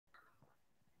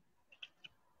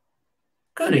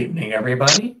Good evening,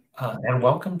 everybody, and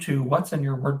welcome to What's in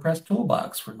Your WordPress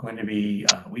Toolbox. We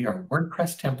are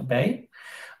WordPress Tampa Bay.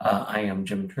 I am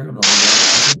Jim True, I'm the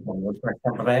lead for WordPress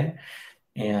Tampa Bay,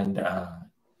 and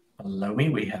below me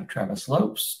we have Travis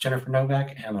Lopes, Jennifer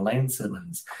Novak, and Elaine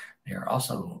Simmons. They are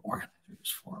also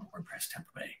organizers for WordPress Tampa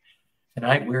Bay.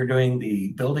 Tonight we're doing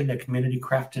the Building a Community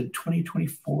Crafted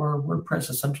 2024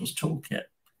 WordPress Essentials Toolkit.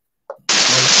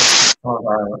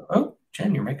 Oh,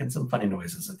 Jen, you're making some funny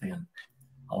noises at the end.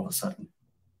 All of a sudden.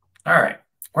 All right,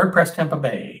 WordPress Tampa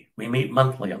Bay. We meet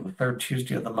monthly on the third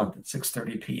Tuesday of the month at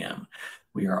 6:30 p.m.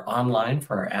 We are online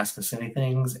for our Ask Us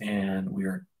Anythings, and we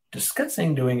are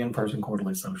discussing doing in-person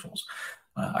quarterly socials.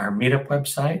 Our meetup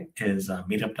website is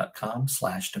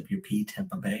meetup.com/WP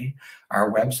Tampa Bay. Our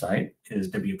website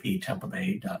is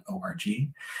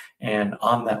wptampabay.org. And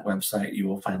on that website, you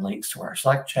will find links to our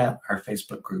Slack chat, our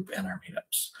Facebook group, and our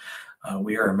meetups.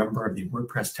 We are a member of the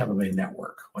WordPress Tampa Bay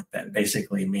network. What that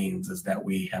basically means is that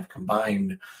we have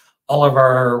combined all of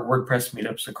our WordPress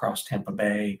meetups across Tampa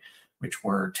Bay, which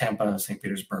were Tampa, St.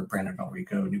 Petersburg, Brandon, Del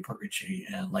Rico, Newport Richey,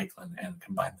 and Lakeland, and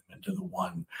combined them into the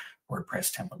one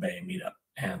WordPress Tampa Bay meetup.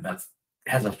 And that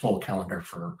has a full calendar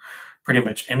for pretty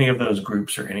much any of those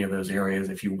groups or any of those areas.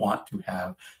 If you want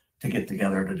to get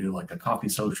together to do like a coffee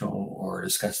social or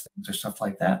discuss things or stuff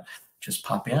like that, just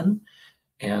pop in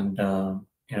and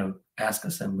ask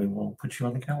us and we will put you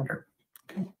on the calendar.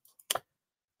 Okay.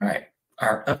 All right.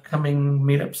 Our upcoming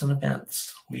meetups and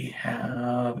events. We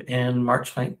have in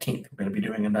March 19th, we're going to be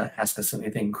doing an Ask Us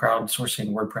Anything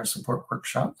crowdsourcing WordPress support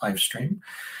workshop live stream.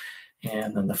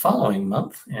 And then the following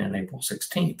month, in April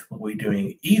 16th, we'll be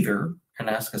doing either an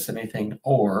Ask Us Anything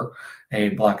or a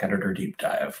block editor deep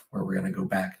dive, where we're going to go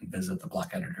back and visit the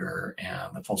block editor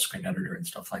and the full screen editor and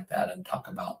stuff like that and talk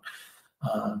about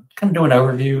kind of do an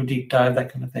overview, deep dive,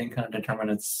 that kind of thing, kind of determine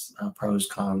its pros,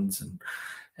 cons,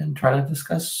 and try to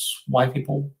discuss why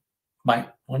people might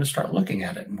want to start looking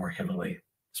at it more heavily,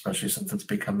 especially since it's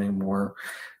becoming more.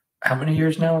 How many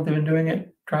years now have they been doing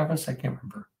it, Travis? I can't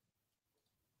remember.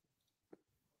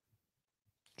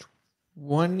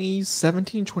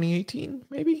 2017, 2018,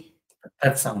 maybe?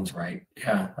 That sounds right.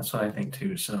 Yeah, that's what I think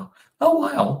too. So, oh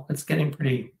wow, it's getting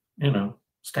pretty,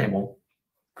 stable.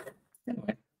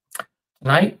 Anyway.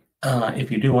 Tonight,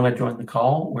 if you do want to join the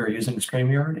call, we're using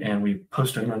StreamYard, and we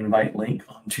posted an invite link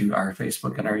onto our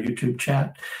Facebook and our YouTube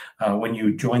chat. When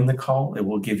you join the call, it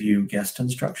will give you guest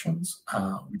instructions,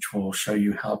 which will show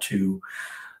you how to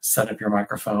set up your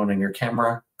microphone and your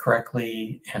camera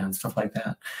correctly and stuff like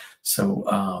that.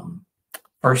 So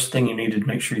first thing you need to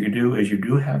make sure you do is you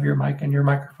do have your mic and your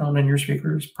microphone and your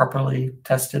speakers properly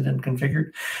tested and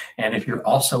configured. And if you're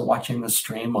also watching the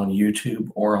stream on YouTube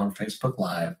or on Facebook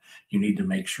Live, you need to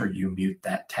make sure you mute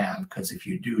that tab, because if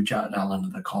you do dial into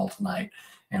the call tonight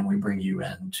and we bring you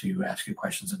in to ask you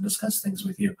questions and discuss things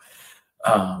with you,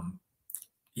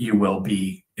 you will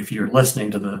be, if you're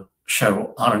listening to the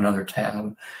show on another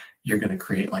tab, you're going to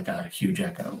create like a huge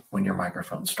echo when your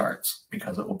microphone starts,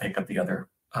 because it will pick up the other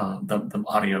the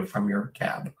audio from your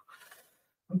tab.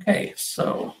 Okay,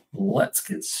 so let's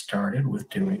get started with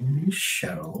doing the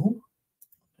show.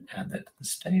 Add that to the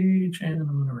stage, and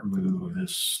I'm going to remove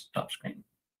this stop screen.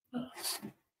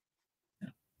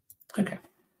 Okay.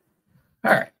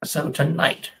 All right, so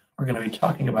tonight we're going to be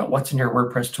talking about what's in your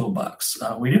WordPress toolbox.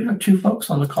 We do have two folks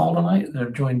on the call tonight that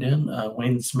have joined in,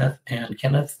 Wayne Smith and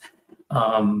Kenneth.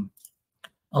 Elaine,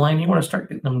 you want to start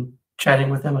getting them chatting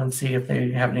with them and see if they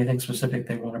have anything specific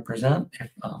they want to present? If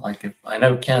I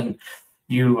know, Ken,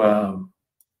 you I'll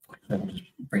just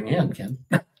bring you in, Ken,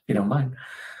 if you don't mind.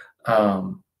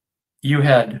 You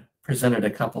had presented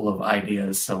a couple of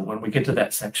ideas, so when we get to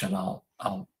that section, I'll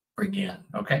bring you in.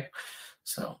 Okay,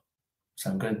 so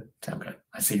sound good? Sound good.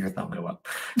 I see your thumb go up.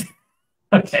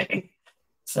 Okay.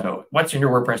 So what's in your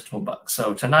WordPress toolbox?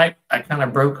 So tonight I kind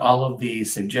of broke all of the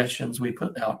suggestions. We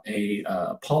put out a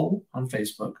poll on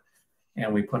Facebook,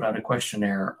 and we put out a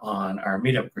questionnaire on our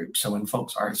meetup group. So when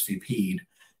folks RSVP'd,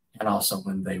 and also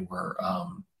when they were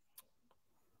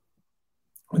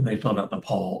when they filled out the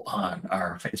poll on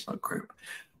our Facebook group,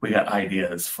 we got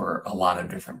ideas for a lot of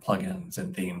different plugins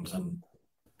and themes and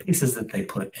pieces that they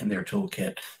put in their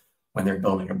toolkit when they're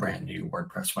building a brand new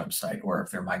WordPress website, or if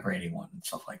they're migrating one and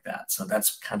stuff like that. So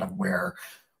that's kind of where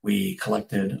we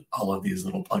collected all of these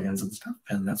little plugins and stuff,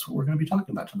 and that's what we're going to be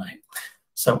talking about tonight.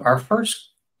 So our first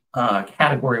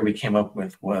category we came up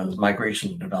with was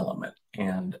migration and development.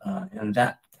 And in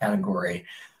that category,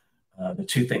 the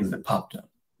two things that popped up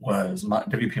was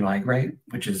WP Migrate,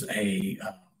 which is a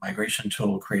migration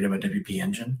tool created by WP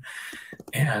Engine,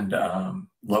 and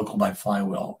Local by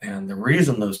Flywheel. And the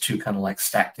reason those two kind of like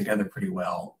stack together pretty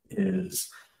well is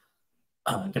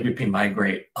WP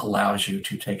Migrate allows you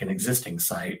to take an existing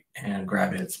site and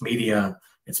grab its media,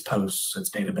 its posts, its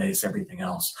database, everything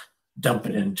else, dump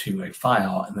it into a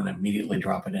file, and then immediately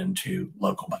drop it into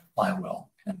local by Flywheel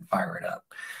and fire it up.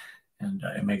 And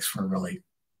it makes for a really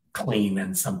clean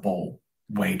and simple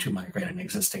way to migrate an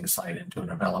existing site into a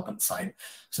development site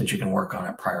so that you can work on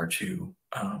it prior to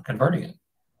converting it.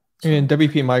 So, and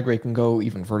WP Migrate can go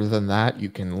even further than that. You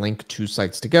can link two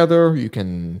sites together. You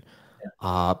can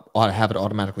have it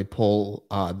automatically pull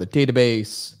the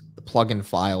database, the plugin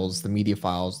files, the media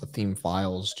files, the theme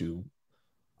files to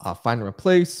find and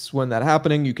replace. When that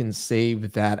happening, you can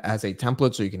save that as a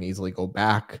template so you can easily go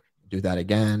back, do that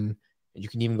again. You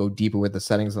can even go deeper with the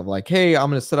settings of like, hey, I'm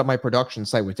going to set up my production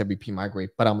site with WP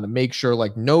Migrate, but I'm going to make sure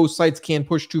like no sites can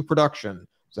push to production.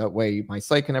 So that way my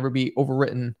site can never be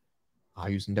overwritten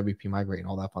using WP Migrate and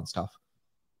all that fun stuff.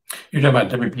 You're talking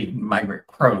about WP Migrate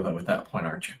Pro though at that point,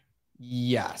 aren't you?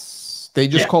 Yes. They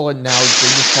just call it now. They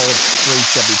just call it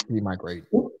straight WP Migrate.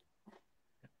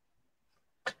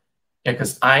 Yeah,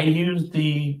 because I used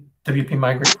the WP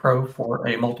Migrate Pro for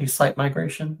a multi-site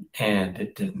migration, and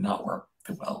it did not work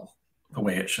well the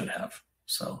way it should have.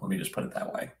 So let me just put it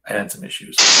that way. I had some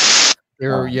issues.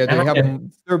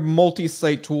 Their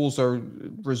multi-site tools are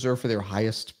reserved for their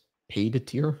highest paid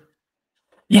tier.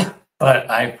 Yeah, but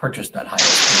I purchased that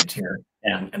highest paid tier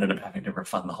and ended up having to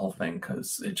refund the whole thing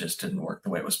because it just didn't work the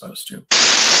way it was supposed to.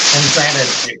 And granted,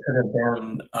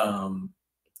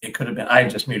 it could have been. I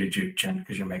just muted you, Jen,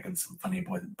 because you're making some funny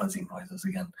buzzing noises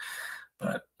again.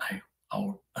 But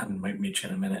I'll unmute you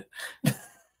in a minute.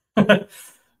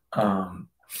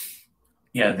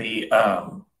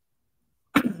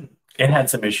 It had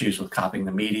some issues with copying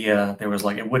the media. There was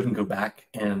like it wouldn't go back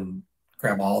and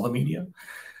grab all the media.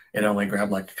 It only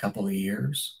grabbed like a couple of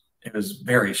years. It was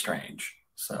very strange.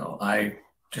 So I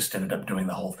just ended up doing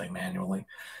the whole thing manually,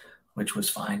 which was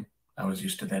fine. I was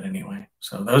used to that anyway.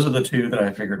 So those are the two that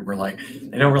I figured were like,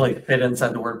 they don't really fit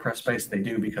inside the WordPress space. They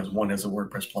do because one is a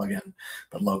WordPress plugin,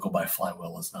 but local by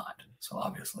Flywheel is not. So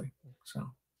obviously,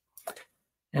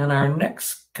 And our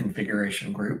next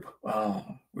configuration group,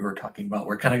 we were talking about,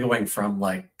 we're kind of going from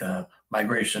like the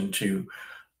migration to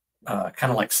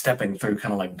kind of like stepping through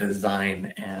kind of like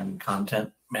design and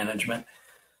content management.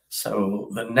 So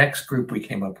the next group we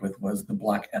came up with was the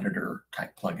block editor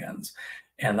type plugins.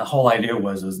 And the whole idea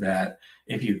is that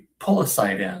if you pull a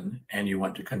site in and you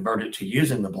want to convert it to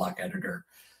using the block editor,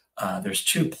 there's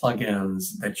two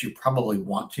plugins that you probably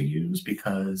want to use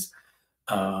because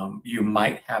you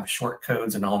might have short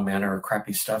codes and all manner of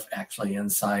crappy stuff actually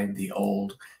inside the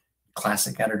old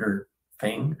classic editor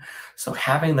thing. So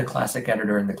having the classic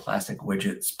editor and the classic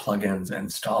widgets plugins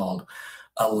installed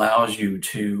allows you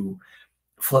to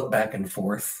flip back and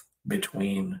forth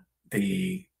between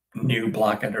the new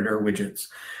block editor widgets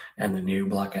and the new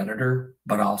block editor,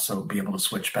 but also be able to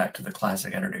switch back to the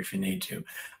classic editor if you need to.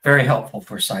 Very helpful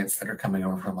for sites that are coming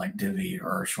over from like Divi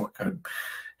or shortcode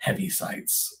heavy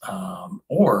sites,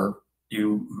 or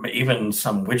even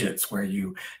some widgets where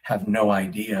you have no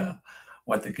idea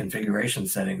what the configuration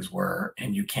settings were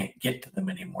and you can't get to them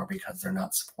anymore because they're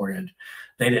not supported.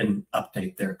 They didn't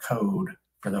update their code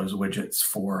for those widgets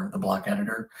for the block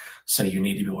editor, so you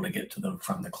need to be able to get to them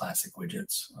from the classic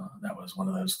widgets. That was one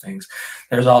of those things.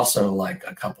 There's also like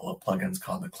a couple of plugins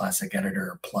called the Classic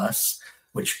Editor Plus,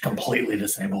 which completely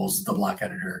disables the block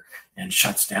editor and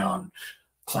shuts down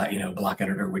block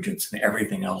editor widgets and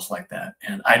everything else like that.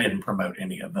 And I didn't promote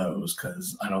any of those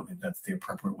because I don't think that's the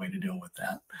appropriate way to deal with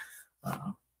that.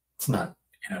 It's not,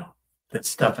 that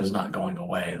stuff is not going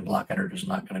away. The block editor is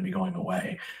not going to be going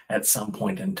away. At some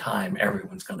point in time,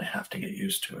 everyone's going to have to get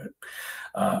used to it.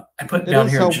 I put down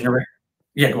here generate.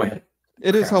 Yeah, go ahead.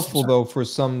 It is helpful though for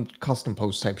some custom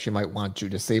post types. You might want to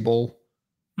disable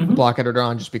the block editor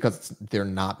on just because they're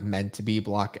not meant to be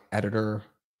block editor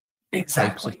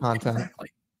types of content. Exactly.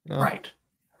 Yeah. Right.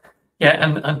 Yeah,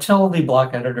 and until the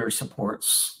block editor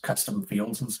supports custom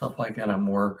fields and stuff like that, a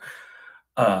more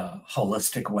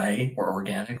holistic way or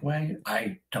organic way,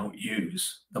 I don't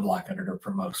use the block editor for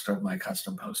most of my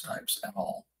custom post types at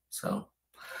all. So,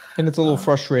 and it's a little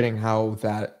frustrating how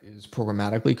that is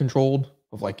programmatically controlled.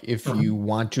 Of like, if you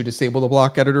want to disable the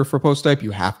block editor for post type, you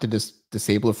have to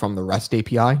disable it from the REST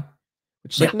API.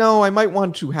 Which is like, no, I might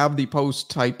want to have the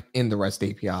post type in the REST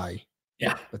API.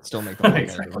 Yeah, but still make the block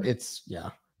exactly. It's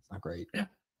not great. Yeah,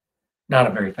 not a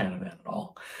very fan of that at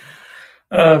all.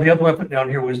 The other one I put down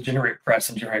here was generate press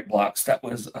and generate blocks. That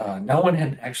was no one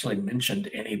had actually mentioned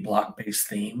any block-based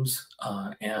themes,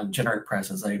 and generate press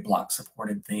is a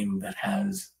block-supported theme that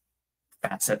has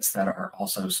facets that are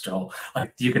also still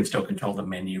like you can still control the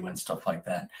menu and stuff like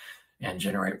that, and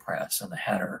generate press and the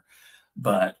header.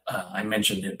 but I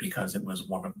mentioned it because it was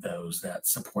one of those that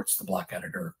supports the block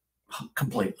editor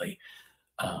completely,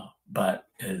 but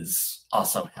is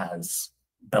also has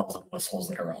bells and whistles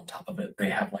that are on top of it. They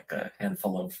have like a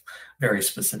handful of very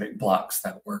specific blocks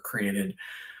that were created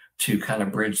to kind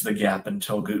of bridge the gap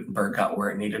until Gutenberg got where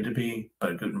it needed to be.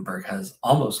 But Gutenberg has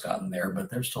almost gotten there,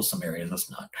 but there's still some areas it's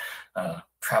not.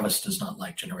 Travis does not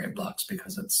like generate blocks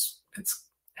because it's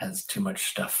has too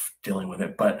much stuff dealing with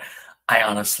it. But I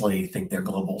honestly think their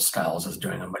global styles is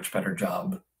doing a much better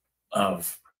job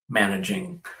of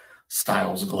managing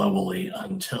styles globally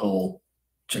until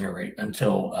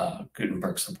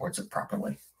Gutenberg supports it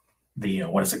properly. The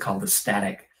what is it called? The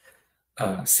static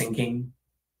syncing.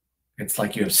 It's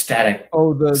like you have static.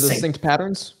 Oh, the synced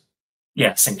patterns?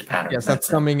 Yeah, synced patterns. Yes, that's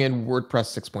coming in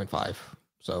WordPress 6.5.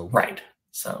 So right.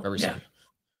 So very soon.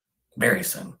 Very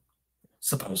soon,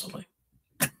 supposedly.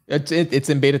 It's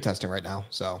in beta testing right now,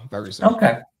 so very soon.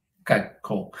 Okay,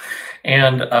 cool.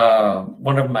 And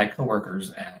one of my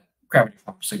coworkers at Gravity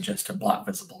Farm suggested block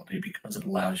visibility because it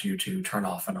allows you to turn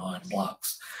off and on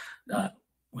blocks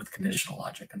with conditional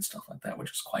logic and stuff like that,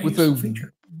 which is quite a useful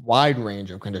feature. Wide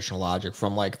range of conditional logic,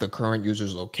 from like the current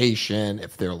user's location,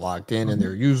 if they're logged in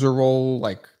their user role,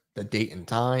 like the date and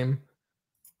time.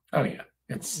 Oh yeah,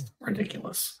 it's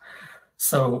ridiculous.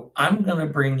 So I'm going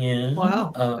to bring in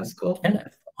that's cool.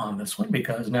 Kenneth on this one,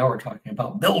 because now we're talking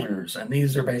about builders, and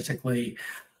these are basically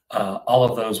all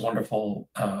of those wonderful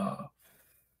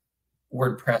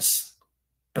WordPress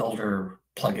builder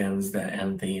plugins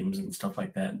and themes and stuff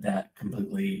like that that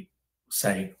completely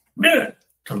say to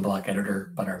the block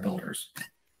editor, but are builders.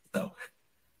 So,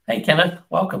 hey, Kenneth,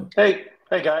 welcome. Hey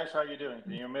guys, how you doing?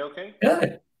 Can you hear me okay?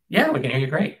 Good. Yeah, we can hear you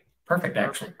great. Perfect,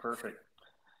 actually. Perfect.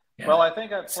 Yeah. Well, I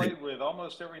think I've played with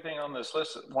almost everything on this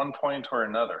list at one point or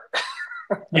another.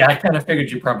 Yeah, I kind of figured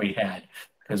you probably had,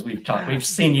 because we've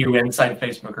seen you inside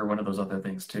Facebook or one of those other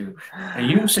things too. Now,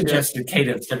 you suggested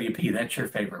Cadence WP. That's your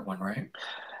favorite one, right?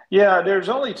 Yeah, there's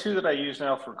only two that I use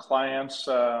now for clients.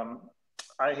 I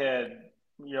had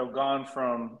gone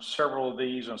from several of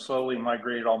these and slowly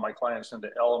migrated all my clients into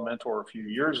Elementor a few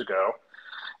years ago.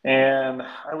 And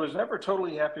I was never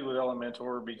totally happy with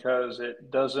Elementor because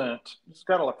it's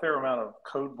got a fair amount of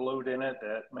code bloat in it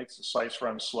that makes the sites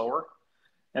run slower.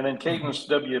 And then Cadence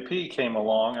WP came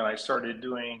along, and I started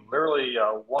doing literally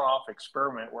a one-off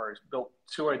experiment where I built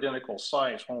two identical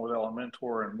sites, one with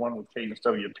Elementor and one with Cadence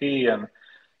WP. And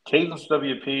Cadence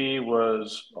WP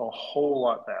was a whole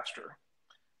lot faster.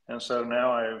 And so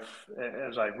now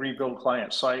as I rebuild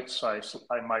client sites, I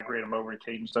migrate them over to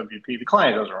Cadence WP. The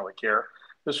client doesn't really care.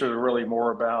 This is really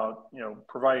more about,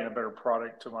 providing a better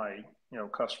product to my,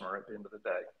 customer at the end of the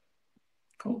day.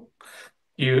 Cool.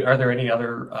 Are there any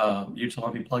other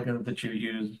utility plugins that you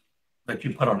use that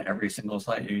you put on every single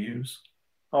site you use?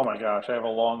 Oh my gosh, I have a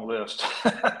long list.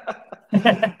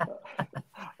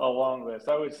 A long list.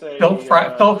 I would say.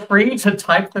 Feel free to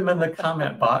type them in the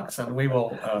comment box, and we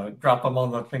will drop them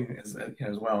on the thing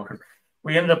as well. Because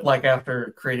we ended up, like,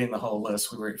 after creating the whole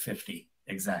list, we were at 50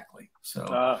 exactly. So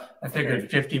I figured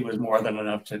 50 was more than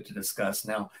enough to discuss.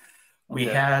 Now, we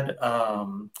had,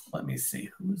 let me see,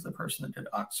 who was the person that did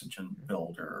Oxygen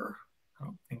Builder? I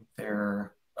don't think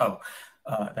they're,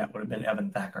 that would have been Evan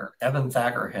Thacker. Evan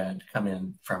Thacker had come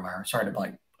in from sorry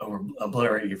to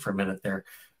obliterate you for a minute there,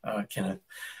 Kenneth,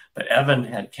 but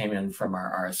Evan came in from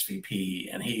our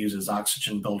RSVP, and he uses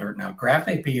Oxygen Builder. Now, Graph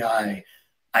API,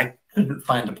 I couldn't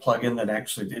find a plugin that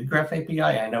actually did Graph API.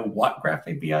 I know what Graph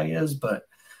API is, but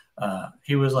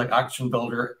he was like Oxygen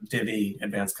Builder, Divi,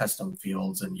 Advanced Custom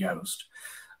Fields, and Yoast.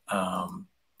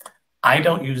 I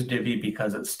don't use Divi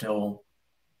because to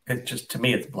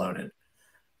me, it's bloated.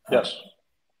 Yes.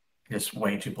 It's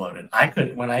way too bloated.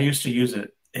 When I used to use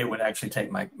it, it would actually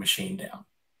take my machine down.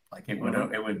 Like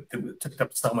it took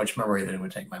up so much memory that it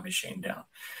would take my machine down.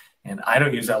 And I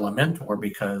don't use Elementor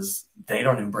because they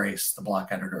don't embrace the block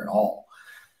editor at all.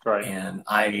 Right. And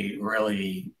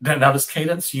now does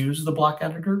Cadence use the block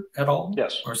editor at all?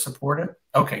 Yes. Or support it?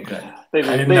 Okay, good.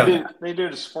 They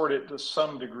do support it to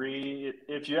some degree.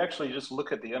 If you actually just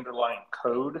look at the underlying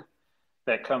code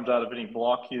that comes out of any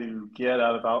block you get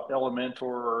out of Elementor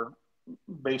or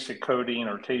basic coding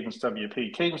or Cadence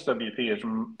WP, Cadence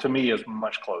WP to me is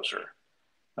much closer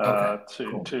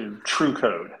to true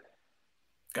code.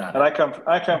 Got it. And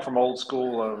I come from old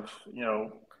school of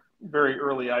very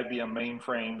early IBM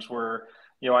mainframes where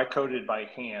I coded by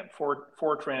hand.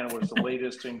 Fortran was the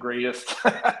latest and greatest,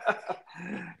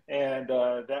 and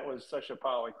that was such a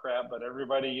pile of crap. But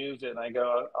everybody used it, and I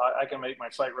go, I can make my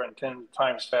site run 10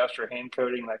 times faster hand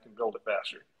coding, and I can build it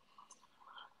faster.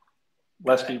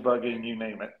 Less debugging, you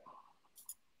name it.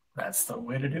 That's the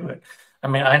way to do it. I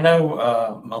mean, I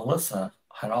know Melissa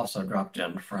had also dropped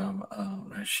in from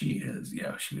she is,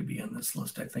 yeah, she would be in this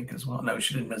list, I think, as well. No,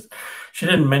 she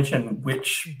didn't mention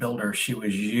which builder she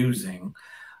was using.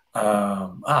 We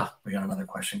got another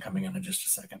question coming in just a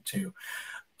second too.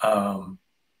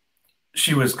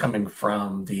 She was coming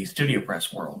from the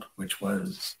StudioPress world, which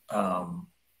was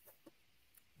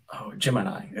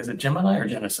Gemini. Is it Gemini or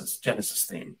Genesis? Genesis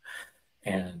theme.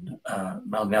 And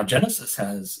well, now Genesis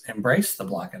has embraced the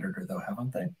block editor, though,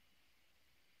 haven't they?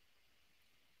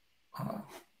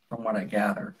 From what I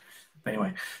gather. But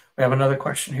anyway, we have another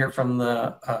question here from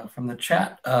the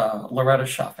chat. Loretta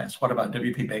Schaff asks, "What about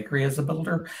WP Bakery as a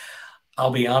builder?"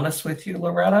 I'll be honest with you,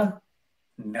 Loretta.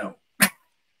 No.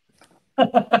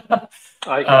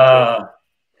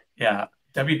 Yeah,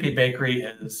 WP Bakery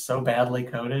is so badly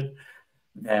coded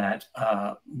that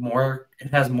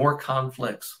it has more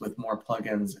conflicts with more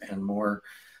plugins and more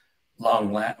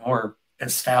more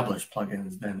established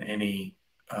plugins than any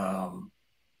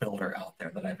builder out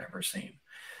there that I've ever seen.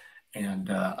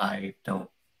 And I don't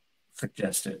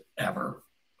suggest it ever.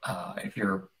 If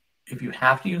you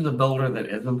have to use a builder that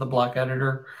isn't the block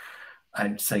editor,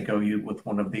 I'd say go with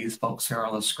one of these folks here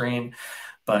on the screen.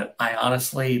 But I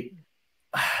honestly,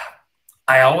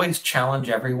 I always challenge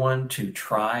everyone to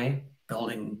try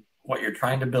building what you're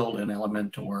trying to build in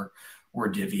Elementor or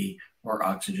Divi or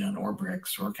Oxygen or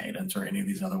Bricks or Cadence or any of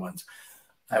these other ones.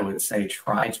 I would say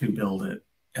try to build it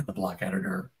in the block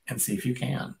editor and see if you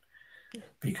can.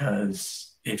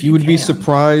 Because if you would be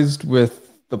surprised with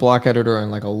the block editor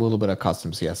and like a little bit of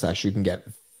custom CSS, you can get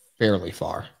fairly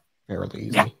far, fairly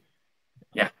easy.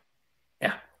 Yeah.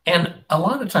 And a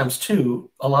lot of times too,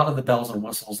 a lot of the bells and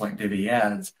whistles like Divi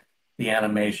adds, the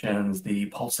animations, the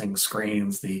pulsing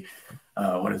screens, the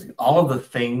all of the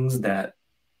things that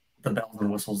the bells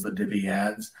and whistles that Divi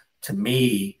adds, to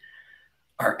me,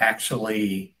 are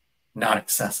actually not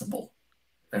accessible.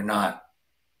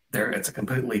 It's a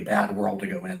completely bad world to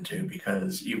go into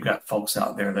because you've got folks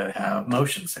out there that have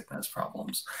motion sickness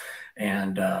problems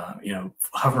and,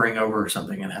 hovering over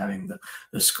something and having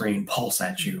the screen pulse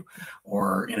at you,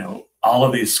 or, all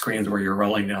of these screens where you're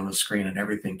rolling down the screen and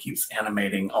everything keeps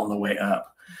animating on the way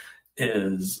up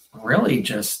is really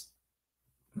just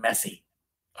messy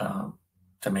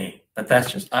to me. But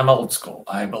that's I'm old school.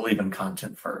 I believe in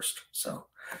content first. So,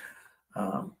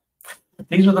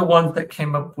 these are the ones that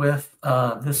came up with.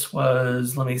 This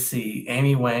was, let me see,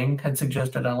 Amy Wang had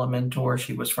suggested Elementor.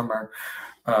 She was from our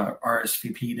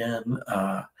RSVP'd in.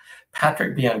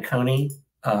 Patrick Bianconi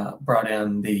brought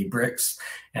in the bricks,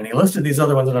 and he listed these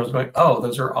other ones, and I was going, oh,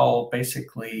 those are all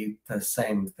basically the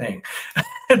same thing.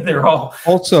 They're all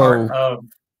also part of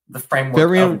the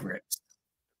framework of bricks.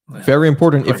 Very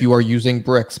important. If you are using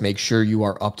bricks, make sure you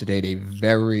are up to date. A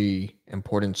very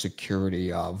important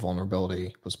security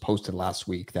vulnerability was posted last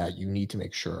week that you need to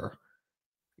make sure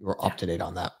you are up to date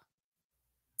on that.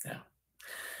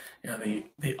 Yeah,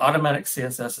 the Automatic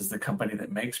CSS is the company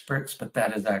that makes bricks, but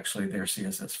that is actually their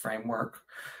CSS framework.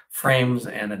 Frames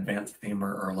and Advanced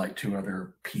Themer are like two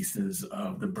other pieces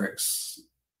of the bricks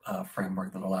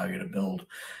framework that allow you to build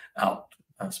out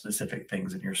specific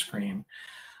things in your screen.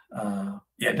 Yeah,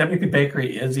 WP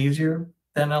Bakery is easier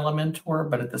than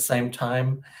Elementor, but at the same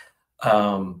time,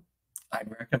 I'd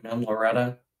recommend,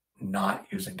 Loretta, not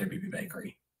using WP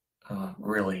Bakery.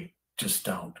 Really, just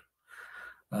don't.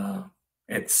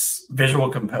 It's Visual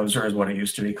Composer is what it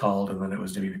used to be called, and then it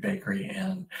was WP Bakery,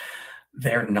 and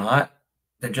they're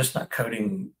just not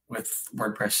coding with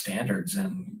WordPress standards,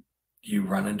 and you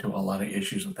run into a lot of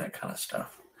issues with that kind of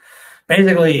stuff.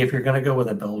 Basically, if you're going to go with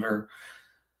a builder,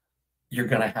 you're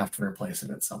going to have to replace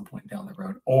it at some point down the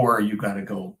road, or you've got to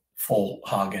go full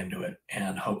hog into it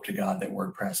and hope to God that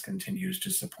WordPress continues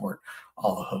to support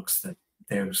all the hooks that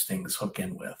those things hook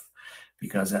in with.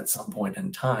 Because at some point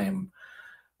in time,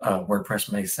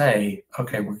 WordPress may say,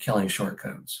 okay, we're killing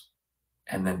shortcodes,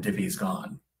 and then Divi's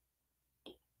gone,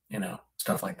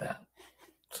 stuff like that.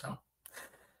 So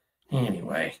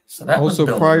anyway, so that also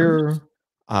was prior,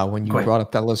 when you brought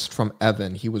up that list from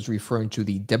Evan, he was referring to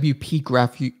the WP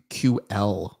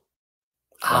GraphQL.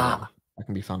 That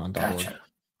can be found on Gotcha.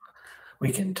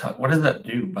 We can talk. What does that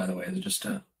do, by the way? Is it just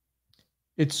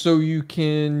It's so you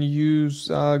can use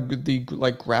the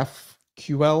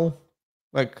GraphQL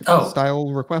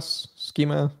style requests,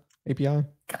 schema, API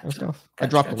kind of stuff. I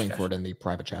dropped a link for it in the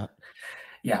private chat.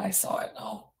 Yeah, I saw it.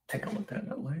 I'll take a look at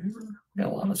it later. We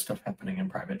got a lot of stuff happening in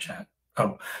private chat.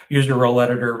 Oh, user role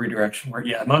editor, redirection work.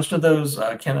 Yeah, most of those,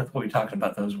 Kenneth, we'll be talking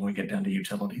about those when we get down to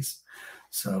utilities.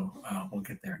 So we'll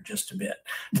get there in just a bit.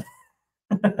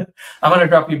 I'm going to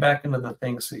drop you back into the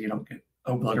thing so you don't get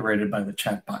obliterated by the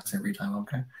chat box every time,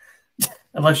 okay?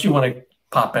 Unless you want to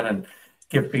pop in and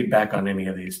give feedback on any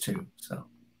of these too. So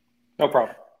no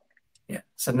problem. Yeah.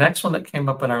 So the next one that came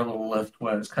up in our little list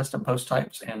was custom post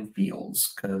types and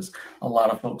fields, because a lot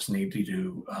of folks need to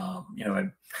do,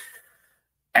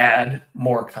 add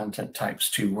more content types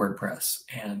to WordPress.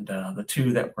 And the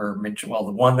two that were mentioned, well,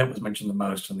 the one that was mentioned the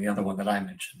most and the other one that I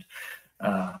mentioned,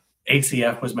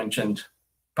 ACF was mentioned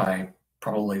by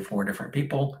probably 4 different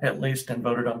people at least and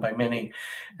voted on by many.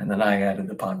 And then I added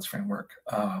the pods framework.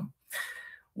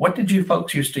 What did you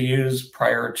folks used to use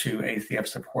prior to ACF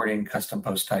supporting custom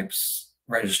post types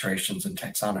registrations and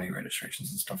taxonomy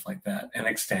registrations and stuff like that, and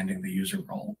extending the user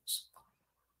roles?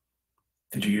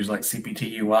 Did you use like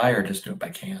CPT UI or just do it by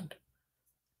canned?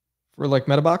 For like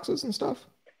meta boxes and stuff?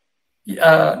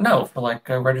 No, for like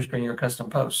registering your custom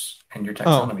posts and your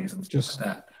taxonomies and stuff like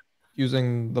that.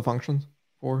 Using the functions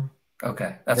for?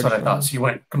 Okay, that's what I thought. So you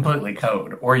went completely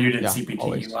code, or you did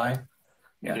CPT UI?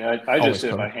 Yeah, I just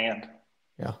did it by hand.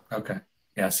 Yeah. Okay.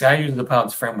 Yeah. See, I use the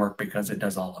pods framework because it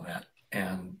does all of that,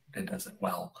 and it does it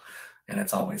well, and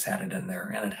it's always had it in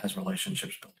there, and it has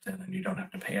relationships built in, and you don't have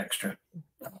to pay extra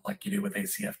like you do with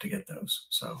ACF to get those.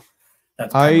 So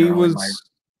that's I was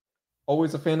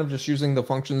always a fan of just using the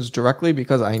functions directly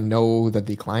because I know that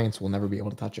the clients will never be able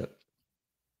to touch it.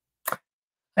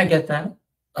 I get that,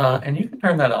 and you can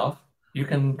turn that off. You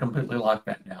can completely lock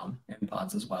that down in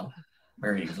pods as well,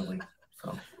 very easily.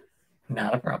 So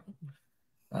not a problem.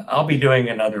 I'll be doing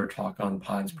another talk on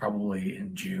pods probably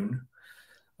in June,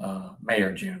 May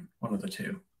or June, one of the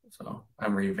two. So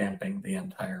I'm revamping the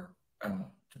entire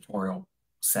tutorial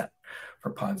set for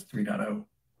pods 3.0.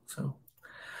 So,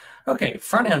 okay,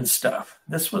 front end stuff.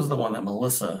 This was the one that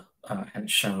Melissa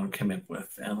had shown commit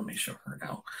with, and let me show her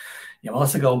now. Yeah,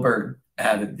 Melissa Goldberg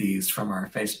added these from our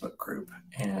Facebook group,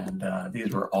 and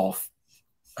these were all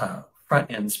front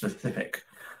end specific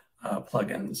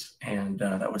plugins, and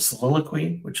that was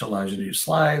Soliloquy, which allows you to do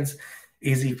slides,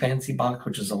 Easy Fancy Box,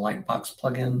 which is a Lightbox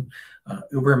plugin,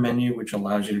 Uber Menu, which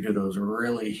allows you to do those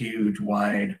really huge,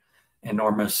 wide,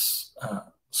 enormous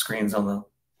screens on the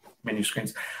menu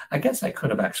screens. I guess I could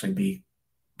have actually be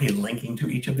linking to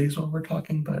each of these while we're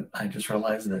talking, but I just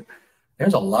realized that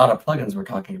there's a lot of plugins we're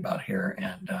talking about here,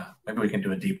 and maybe we can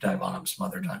do a deep dive on them some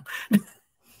other time.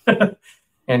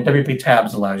 And WP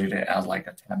Tabs allows you to add like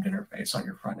a tabbed interface on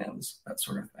your front ends, that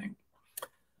sort of thing.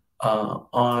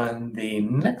 On the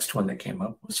next one that came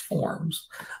up was forms,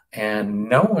 and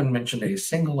no one mentioned a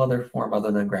single other form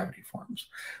other than Gravity Forms.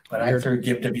 But I threw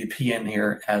Give WP in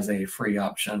here as a free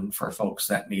option for folks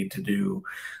that need to do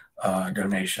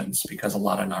donations, because a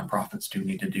lot of nonprofits do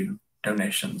need to do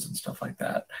donations and stuff like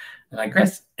that. And I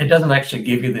guess it doesn't actually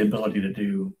give you the ability to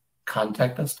do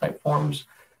contact us type forms,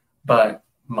 but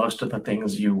most of the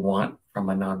things you want from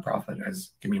a nonprofit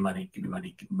is give me money, give me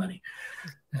money, give me money.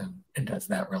 And it does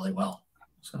that really well.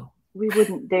 So we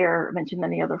wouldn't dare mention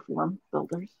any other form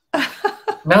builders.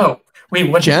 No, we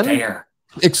wouldn't dare.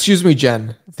 Excuse me,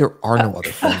 Jen. There are no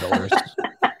other form builders.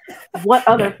 What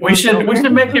other we should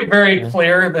make it very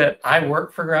clear that I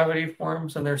work for Gravity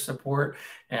Forms and their support,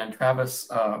 and Travis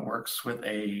works with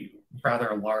a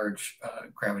rather large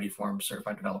Gravity Forms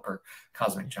certified developer,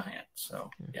 Cosmic Giant.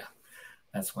 So yeah.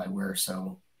 That's why we're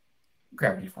so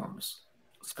Gravity Forms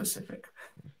specific.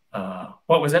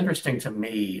 What was interesting to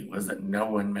me was that no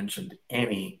one mentioned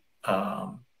any,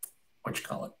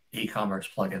 e-commerce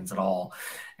plugins at all.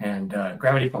 And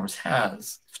Gravity Forms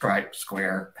has Stripe,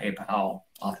 Square, PayPal,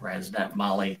 AuthorizeNet,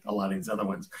 Molly, a lot of these other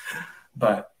ones.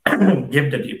 But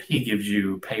GiveWP gives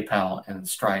you PayPal and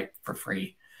Stripe for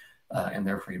free in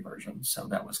their free version. So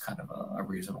that was kind of a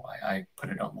reason why I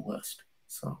put it on the list.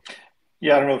 So.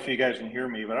 Yeah, I don't know if you guys can hear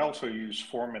me, but I also use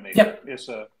Forminator. Yep. It's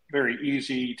a very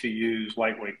easy to use,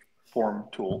 lightweight form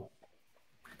tool.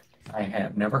 I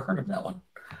have never heard of that one.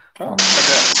 Oh,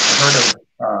 I've heard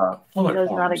of Fluent It does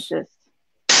Forms. not exist.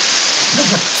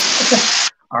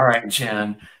 All right,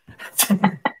 Jen.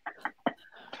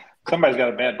 Somebody's got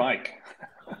a bad mic.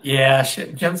 Yeah,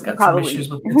 Jen's got some issues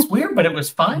with it. It's weird, but it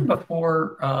was fine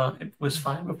before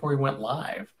we went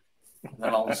live. And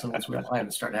then all of a sudden, once we went live,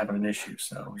 it started having an issue.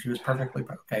 So she was perfectly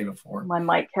okay before. My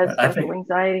mic has social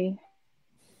anxiety.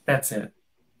 That's it.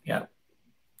 Yeah,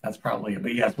 that's probably it.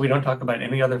 But yes, we don't talk about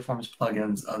any other forms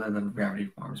plugins other than Gravity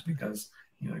Forms because,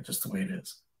 just the way it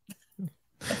is.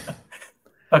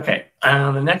 Okay,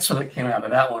 the next one that came out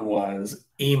of that one was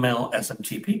email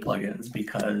SMTP plugins,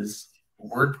 because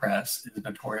WordPress is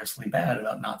notoriously bad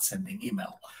about not sending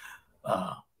email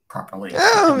properly.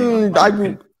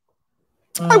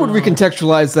 I would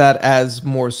recontextualize that as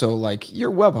more so like your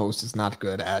web host is not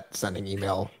good at sending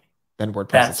email than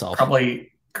WordPress itself.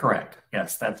 Correct.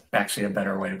 Yes, that's actually a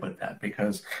better way to put that,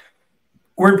 because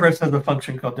WordPress has a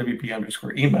function called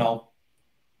WP_email,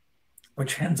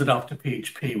 which hands it off to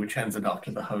PHP, which hands it off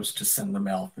to the host to send the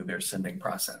mail through their sending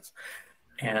process.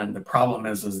 And the problem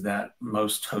is that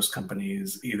most host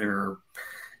companies either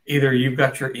you've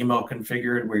got your email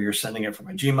configured where you're sending it from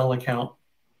a Gmail account,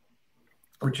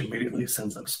 which immediately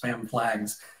sends up spam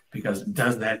flags, because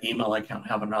does that email account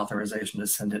have an authorization to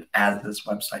send it as this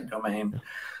website domain?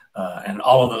 And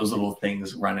all of those little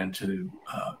things run into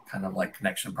kind of like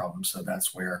connection problems. So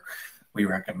that's where we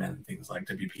recommend things like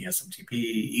WP SMTP,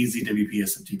 Easy WP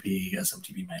SMTP,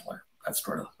 SMTP Mailer, that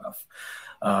sort of stuff.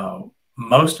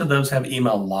 Most of those have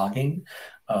email logging.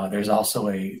 There's also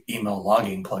a email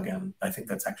logging plugin. I think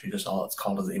that's actually just all it's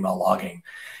called, is email logging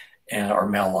or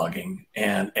mail logging,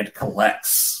 and it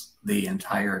collects the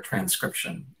entire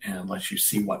transcription and lets you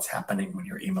see what's happening when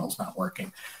your email's not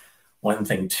working. One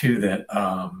thing too that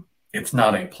it's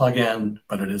not a plugin,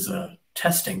 but it is a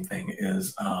testing thing,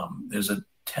 is there's a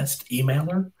test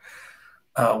emailer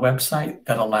website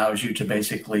that allows you to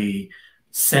basically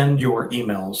send your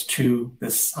emails to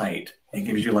this site. It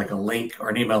gives you like a link or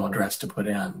an email address to put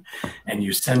in, and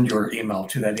you send your email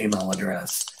to that email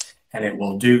address, and it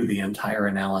will do the entire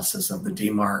analysis of the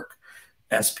DMARC,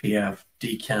 SPF,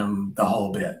 DKIM, the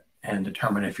whole bit, and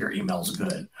determine if your email's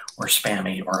good or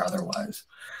spammy or otherwise.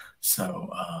 So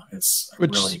it's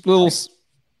Which really little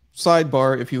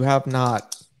sidebar, if you have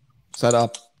not set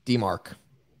up DMARC,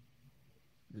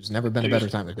 there's never been a better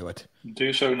time to do it.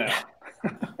 Do so now.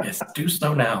 Yes, do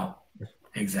so now.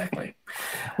 Exactly.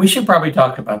 We should probably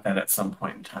talk about that at some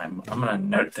point in time. I'm going to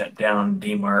note that down,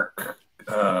 DMARC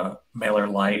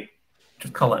MailerLite.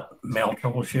 Just call it mail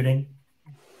troubleshooting,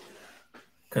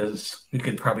 because we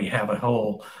could probably have a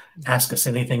whole Ask Us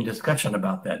Anything discussion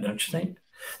about that, don't you think?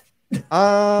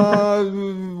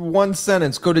 One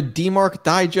sentence. Go to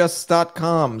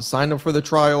dmarkdigest.com. Sign up for the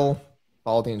trial.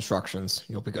 Follow the instructions.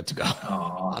 You'll be good to go.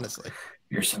 Aww, honestly,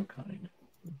 you're so kind.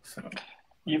 So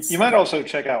you might also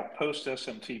check out Post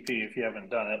SMTP if you haven't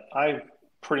done it. I've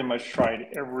pretty much tried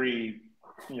every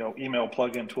email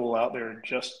plugin tool out there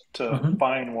just to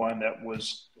find one that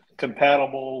was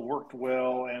compatible, worked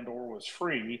well, and or was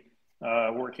free.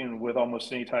 Working with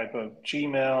almost any type of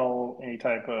Gmail, any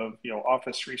type of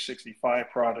Office 365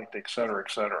 product, et cetera,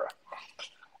 et cetera.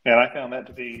 And I found that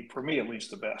to be, for me at least,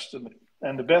 the best.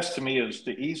 And the best to me is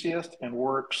the easiest and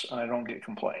works, and I don't get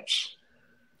complaints.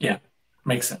 Yeah,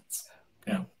 makes sense.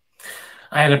 Yeah,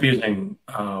 I ended up using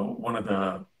one of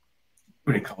the,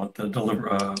 what do you call it, the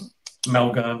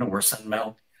Mailgun or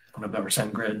SendMail, one of the, or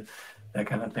SendGrid, that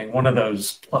kind of thing. One of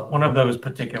those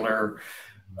particular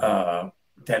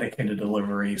dedicated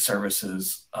delivery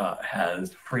services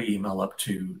has free email up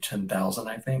to 10,000,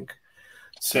 I think.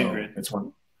 So SendGrid. It's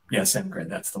one. Yeah, SendGrid,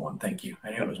 that's the one. Thank you. I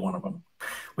knew it was one of them.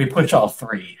 We push all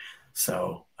three.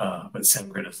 So, but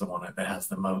SendGrid is the one that has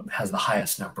the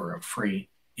highest number of free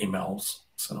emails.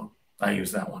 So I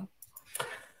use that one.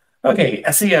 Okay,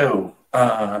 SEO.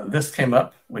 This came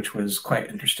up, which was quite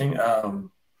interesting.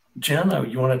 Jen,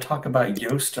 you want to talk about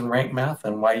Yoast and Rank Math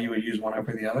and why you would use one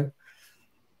over the other?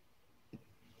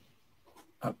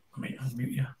 Let me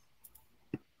unmute you.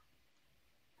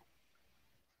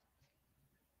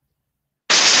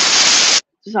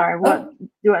 Sorry, what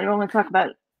do I want to talk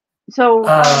about? So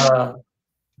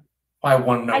why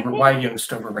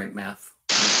Yoast over Rank Math?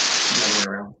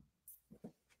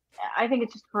 I think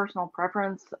it's just personal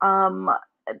preference.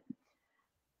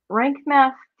 Rank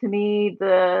Math, to me,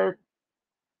 the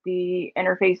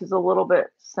interface is a little bit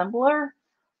simpler.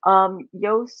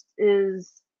 Yoast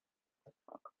is,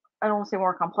 I don't want to say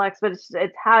more complex, but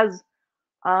it has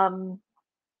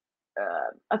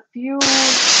a few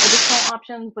additional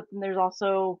options, but then there's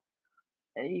also,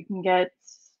 you can get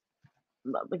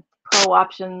like pro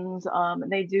options,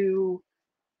 and they do,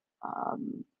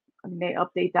 they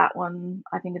update that one.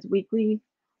 I think it's weekly.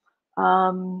 So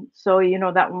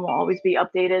that one will always be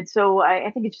updated. So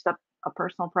I think it's just a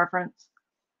personal preference.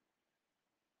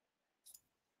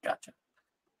 Gotcha.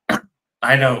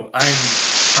 I know I'm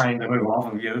trying to move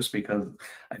off of Yoast because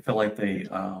I feel like they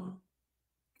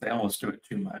almost do it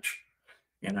too much,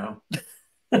 Yeah,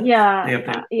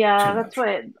 yeah, that's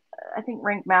why I think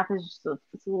Rank Math is just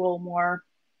it's a little more,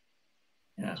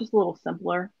 just a little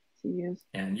simpler to use.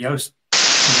 And Yoast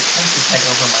tends to take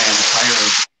over my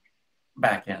entire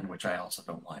back end, which I also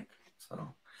don't like.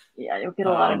 So yeah, you'll get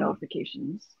a lot of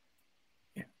notifications.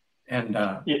 Yeah, and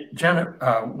Janet,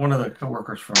 one of the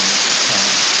coworkers from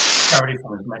Gravity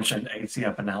Force mentioned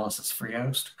ACF analysis for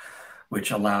Yoast,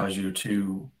 which allows you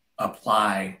to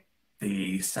apply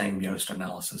the same Yoast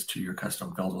analysis to your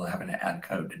custom field without having to add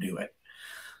code to do it.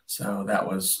 So that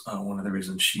was one of the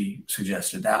reasons she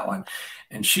suggested that one.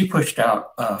 And she pushed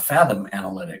out Fathom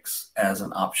Analytics as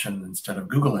an option instead of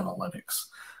Google Analytics,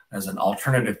 as an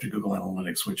alternative to Google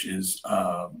Analytics, which is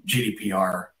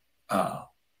GDPR,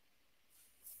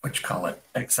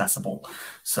 accessible.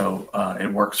 So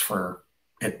it works for,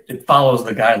 it follows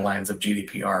the guidelines of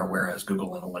GDPR, whereas Google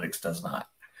Analytics does not.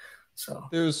 So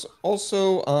there's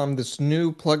also this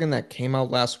new plugin that came out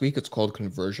last week. It's called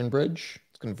Conversion Bridge.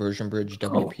 It's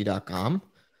conversionbridgewp.com.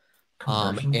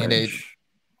 And it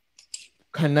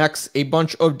connects a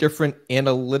bunch of different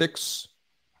analytics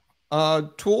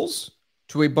tools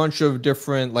to a bunch of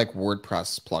different like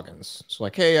WordPress plugins. So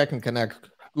like, hey, I can connect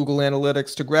Google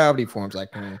Analytics to Gravity Forms. I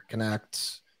can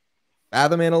connect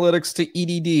Fathom Analytics to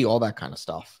EDD, all that kind of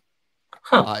stuff.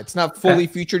 It's not fully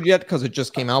featured yet because it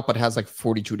just came out, but it has like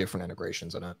 42 different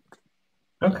integrations in it.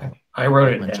 Okay, so I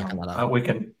wrote it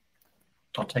down.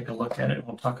 I'll take a look at it.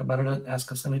 We'll talk about it and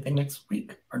ask us anything next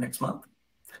week or next month.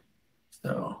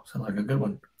 So sounds like a good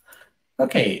one.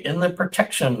 Okay, in the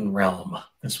protection realm,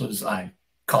 I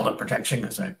called it protection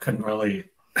because I couldn't really,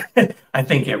 I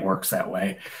think it works that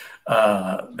way.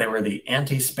 They were the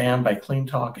anti-spam by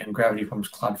CleanTalk and Gravity Forms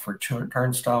Cloud for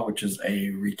Turnstile, which is a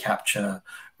reCAPTCHA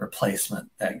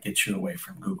replacement that gets you away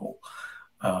from Google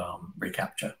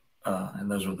reCAPTCHA.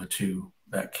 And those were the two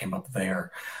that came up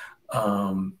there.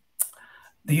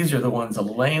 These are the ones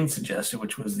Elaine suggested,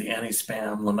 which was the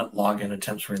anti-spam, limit login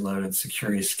attempts reloaded,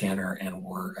 security scanner, and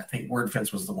Word. I think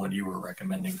WordFence was the one you were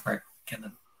recommending, correct,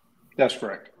 Kenan? That's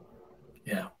correct.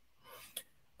 Yeah.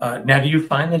 Now, do you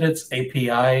find that its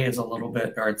API is a little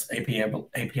bit, or its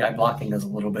API blocking is a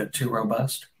little bit too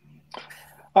robust?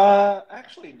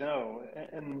 Actually, no.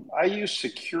 And I used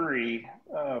Security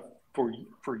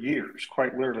for years,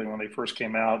 quite literally when they first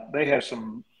came out. They had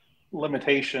some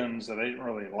limitations that I didn't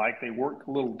really like. They worked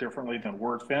a little differently than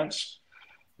WordFence.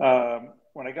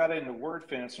 When I got into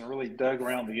WordFence and really dug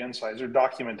around the insides, their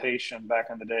documentation back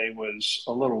in the day was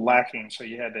a little lacking. So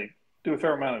you had to do a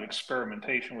fair amount of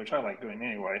experimentation, which I like doing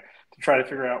anyway, to try to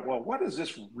figure out, well, what does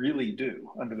this really do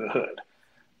under the hood?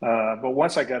 But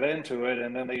once I got into it,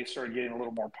 and then they started getting a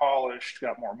little more polished,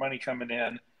 got more money coming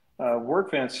in,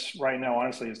 WordFence right now,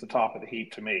 honestly, is the top of the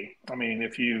heap to me. I mean,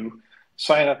 if you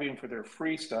sign up even for their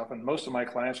free stuff, and most of my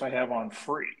clients I have on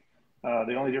free.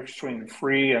 The only difference between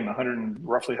free and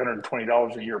roughly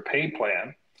 $120 a year paid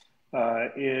plan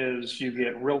is you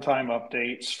get real-time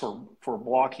updates for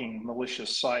blocking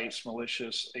malicious sites,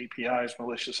 malicious APIs,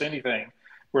 malicious anything,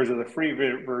 whereas with the free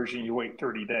version, you wait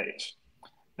 30 days.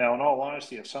 Now, in all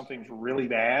honesty, if something's really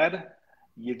bad,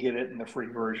 you get it in the free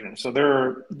version. So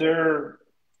their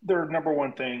number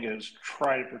one thing is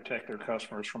try to protect their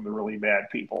customers from the really bad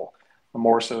people,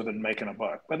 more so than making a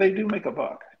buck. But they do make a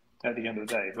buck at the end of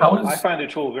the day. But I find the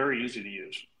tool very easy to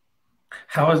use.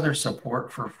 How is their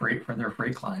support for their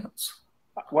free clients?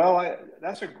 Well,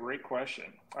 that's a great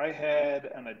question. I had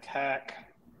an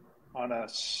attack on a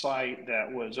site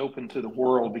that was open to the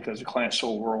world because the client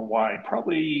sold worldwide,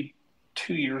 probably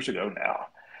 2 years ago now.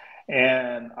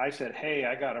 And I said, hey,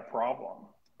 I got a problem.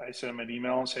 I sent them an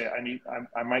email and say,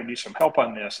 I might need some help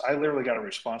on this. I literally got a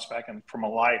response back from a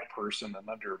live person in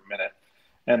under a minute.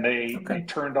 And they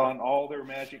turned on all their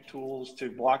magic tools to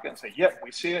block it and say, yep,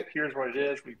 we see it. Here's what it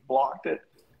is. We blocked it.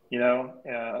 You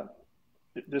know,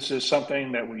 this is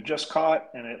something that we just caught,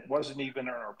 and it wasn't even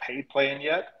in our paid plan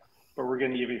yet. But we're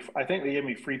going to give you, I think they gave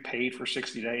me free paid for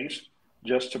 60 days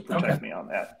just to protect me on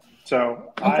that.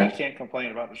 So I can't complain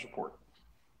about the support.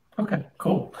 Okay,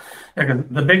 cool. Yeah, 'cause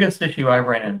the biggest issue I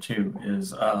ran into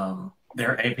is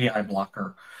their API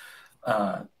blocker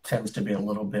tends to be a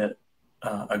little bit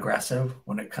aggressive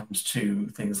when it comes to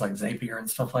things like Zapier and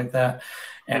stuff like that.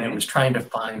 And it was trying to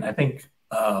find, I think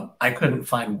I couldn't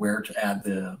find where to add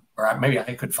or maybe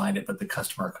I could find it, but the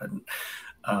customer couldn't,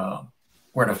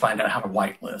 where to find out how to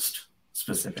whitelist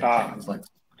specific things like,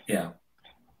 yeah.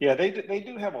 Yeah, they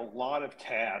do have a lot of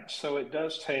tabs. So it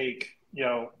does take,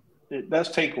 it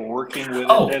does take working with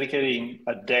it, dedicating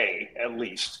a day at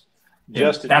least.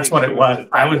 That's what it was.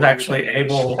 I was actually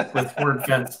able with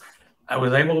WordFence.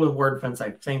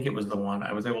 I think it was the one.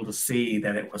 I was able to see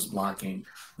that it was blocking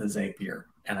the Zapier,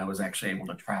 and I was actually able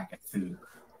to track it through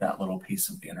that little piece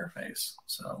of the interface.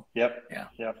 So yep.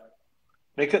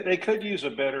 They could use a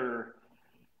better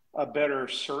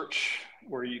search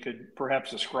where you could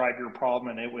perhaps describe your problem,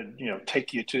 and it would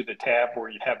take you to the tab where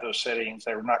you'd have those settings.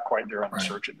 They were not quite there on the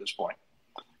search at this point.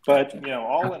 But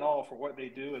all in all, for what they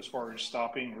do as far as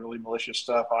stopping really malicious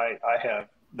stuff, I have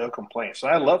no complaints.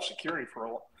 And I love Security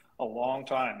for a long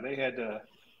time. They had to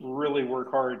really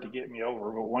work hard to get me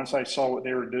over. But once I saw what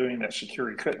they were doing that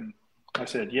Security couldn't, I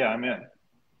said, yeah, I'm in.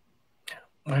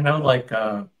 I know, like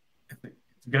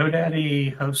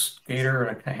GoDaddy, HostGator,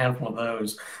 and a handful of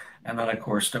those, and then of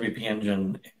course WP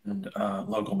Engine and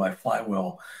Local by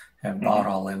Flywheel have bought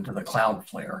all into the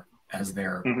Cloudflare as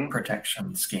their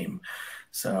protection scheme.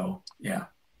 So yeah,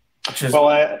 which is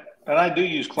well, I do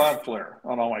use Cloudflare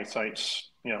on all my sites,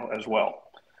 as well,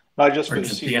 not just for the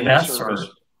CDN DNS service.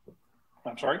 or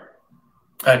I'm sorry,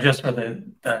 just for the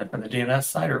DNS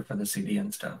side or for the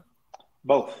CDN stuff?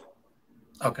 Both.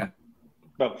 Okay.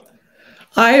 Both.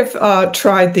 I've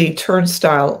tried the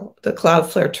turnstile, the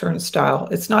Cloudflare turnstile.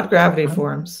 It's not Gravity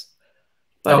Forms,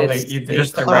 but it's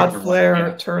the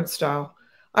Cloudflare turnstile.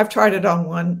 I've tried it on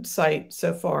one site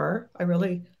so far. I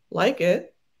really like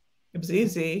it. It was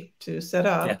easy to set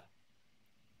up. Yeah.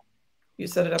 You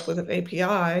set it up with an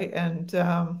API, and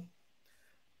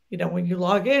when you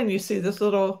log in, you see this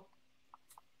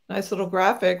nice little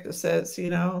graphic that says,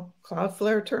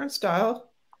 Cloudflare turnstile.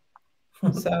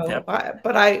 So, Yep.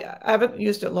 but I haven't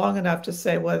used it long enough to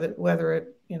say whether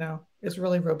it, is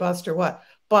really robust or what.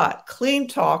 But Clean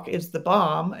Talk is the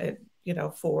bomb,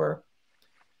 for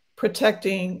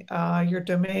protecting your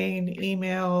domain,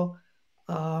 email,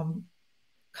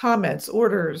 comments,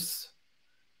 orders,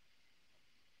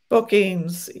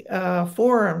 bookings,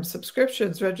 forums,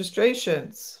 subscriptions,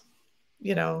 registrations.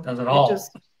 Does it all.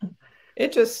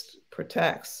 It just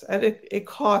protects, and it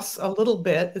costs a little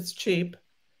bit. It's cheap,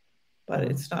 but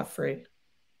it's not free.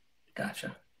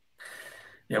 Gotcha.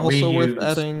 Yeah, also worth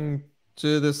adding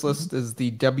to this list is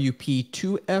the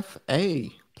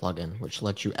WP2FA plugin, which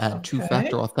lets you add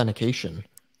two-factor authentication.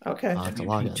 Okay. To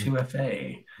log in.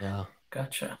 WP2FA. Yeah.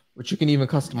 Gotcha. Which you can even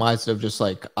customize it of just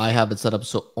like, I have it set up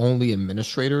so only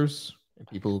administrators and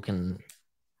people who can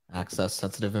access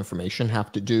sensitive information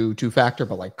have to do two-factor,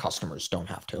 but like customers don't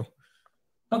have to.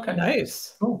 Okay.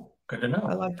 Nice. Cool. Good to know.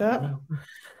 I like that.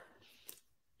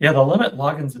 Yeah, the limit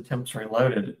logins attempts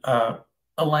reloaded.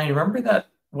 Elaine, remember that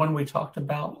one we talked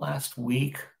about last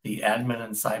week, the admin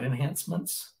and site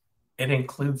enhancements? It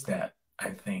includes that,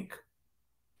 I think.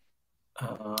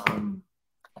 I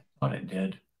thought it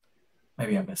did.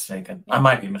 Maybe I'm mistaken. I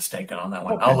might be mistaken on that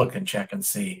one. Okay. I'll look and check and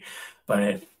see. But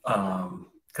it,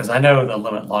 because I know the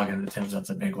limit login attempts, that's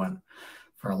a big one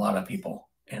for a lot of people.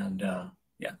 And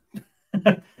yeah.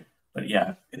 But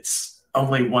yeah, it's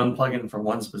only one plugin for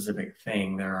one specific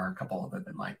thing. There are a couple of it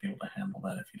that might be able to handle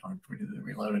that if you don't have to do the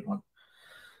reloaded one.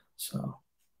 So,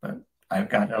 but I've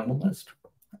got it on the list.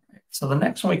 Right. So the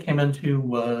next one we came into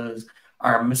was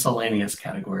our miscellaneous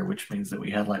category, which means that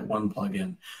we had like one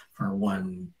plugin for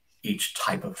each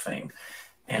type of thing.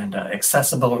 And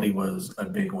accessibility was a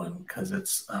big one because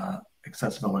it's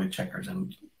accessibility checkers.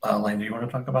 And Elaine, do you want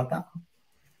to talk about that one?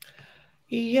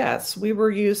 Yes, we were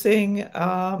using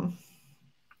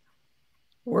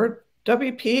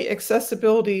WP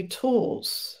accessibility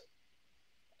tools,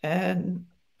 and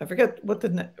I forget what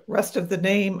the rest of the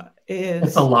name is.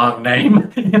 It's a long name.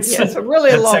 It's a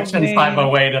really long section name.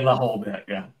 508 and the whole bit.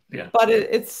 Yeah. Yeah. But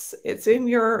it's in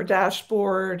your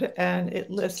dashboard, and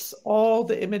it lists all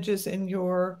the images in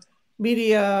your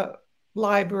media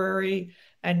library,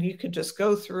 and you can just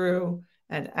go through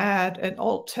and add an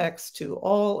alt text to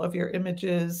all of your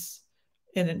images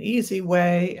in an easy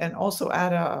way, and also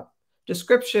add a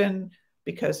description,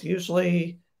 because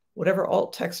usually whatever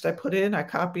alt text I put in, I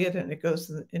copy it and it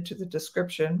goes into the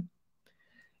description.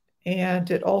 And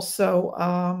it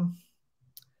also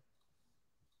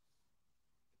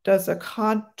does a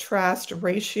contrast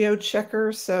ratio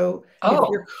checker. So if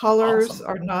your colors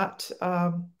are not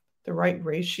the right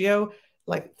ratio,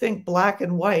 like think black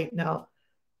and white. Now,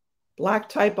 black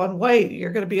type on white,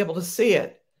 you're going to be able to see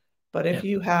it. But if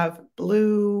you have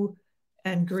blue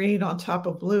and green on top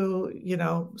of blue,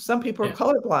 some people are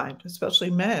colorblind, especially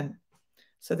men.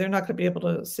 So they're not going to be able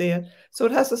to see it. So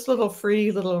it has this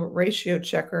free little ratio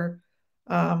checker.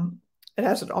 It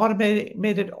has an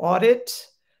automated audit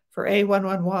for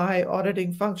A11Y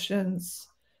auditing functions,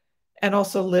 and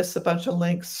also lists a bunch of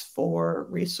links for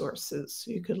resources.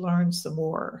 So you could learn some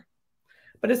more.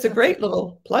 But it's a great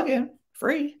little plugin,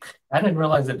 free. I didn't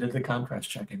realize it did the contrast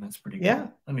checking. That's pretty cool. Yeah.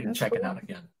 Let me check it out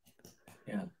again.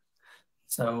 Yeah.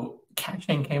 So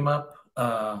caching came up.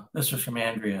 This was from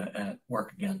Andrea at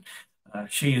work again.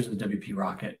 She uses WP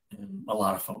Rocket, and a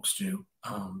lot of folks do.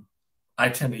 I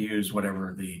tend to use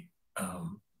whatever the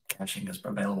caching is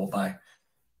available by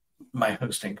my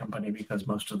hosting company, because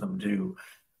most of them do.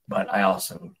 But I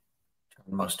also turn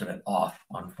most of it off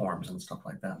on forms and stuff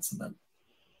like that, so that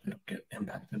they don't get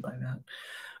impacted by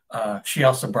that. She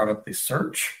also brought up the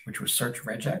search, which was Search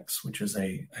Regex, which is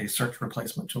a search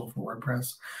replacement tool for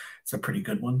WordPress. It's a pretty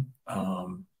good one.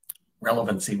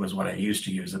 Relevancy was what I used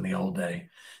to use in the old day.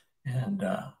 And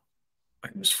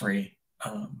it was free.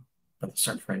 But the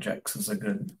search regex is a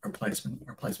good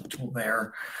replacement tool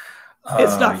there.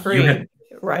 It's not free,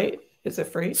 right? Is it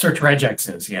free? Search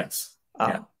regex is, yes. Oh.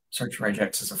 Yeah. Search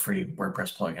regex is a free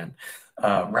WordPress plugin.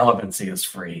 Relevancy is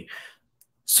free.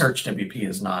 Search WP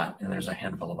is not, and there's a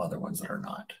handful of other ones that are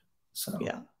not. So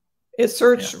yeah. Is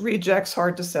search regex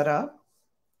hard to set up?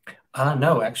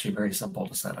 No, actually very simple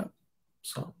to set up.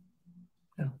 So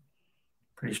yeah,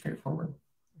 pretty straightforward.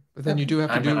 But then you do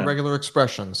have to do regular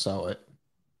expressions, so it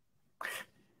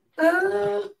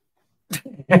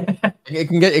it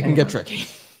can get tricky.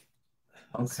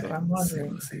 Okay, so I'm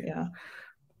wondering. Yeah,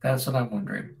 that's what I'm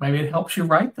wondering. Maybe it helps you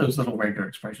write those little regular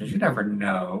expressions. You never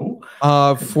know.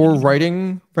 For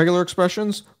writing regular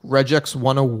expressions,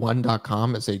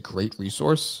 regex101.com is a great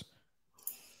resource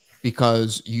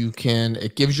because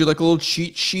it gives you like a little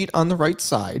cheat sheet on the right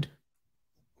side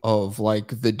of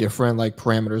like the different like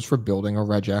parameters for building a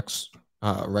regex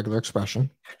regular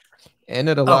expression. And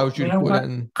it allows you to put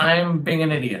in. I'm being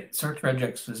an idiot. Search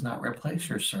regex does not replace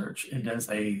your search. It does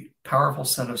a powerful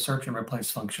set of search and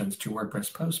replace functions to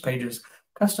WordPress post pages,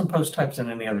 custom post types, and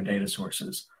any other data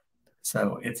sources.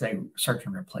 So it's a search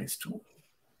and replace tool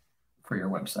for your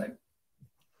website,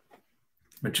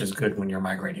 which is good when you're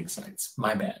migrating sites.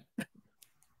 My bad.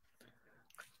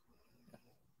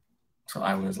 So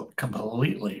I was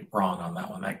completely wrong on that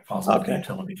one. That falls into the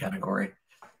utility category.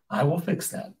 I will fix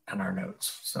that in our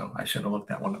notes. So I should have looked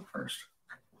that one up first.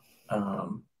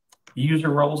 User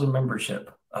roles and membership.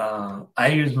 I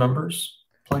use Members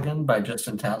plugin by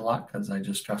Justin Tadlock because I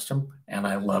just trust him. And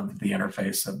I love the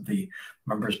interface of the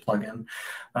Members plugin.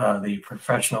 The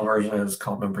professional version is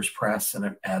called Members Press, and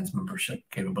it adds membership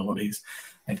capabilities.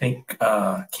 I think,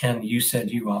 Ken, you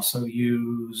said you also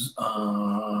use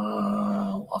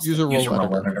user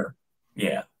role editor.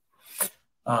 Yeah.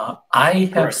 I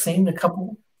have seen a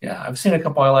couple. Yeah, I've seen a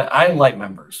couple. I like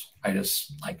Members. I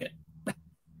just like it.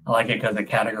 I like it because it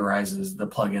categorizes the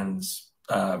plugins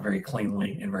very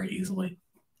cleanly and very easily.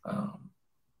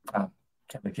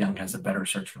 Kevin Young has a better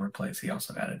search and replace. He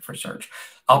also added for search.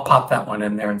 I'll pop that one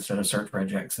in there instead of search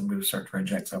regex and move search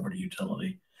regex over to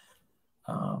utility.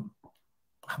 I'm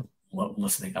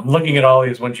listening. I'm looking at all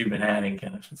these ones you've been adding,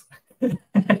 Kenneth,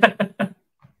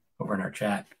 over in our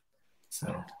chat.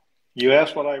 So you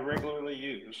asked what I regularly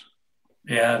use.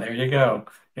 Yeah, there you go.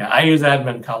 Yeah, I use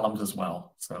admin columns as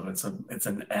well. So it's an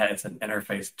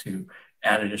interface to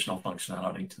add additional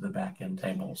functionality to the backend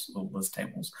tables, the list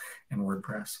tables in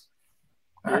WordPress.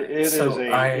 It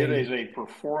is a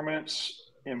performance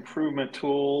improvement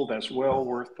tool that's well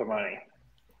worth the money.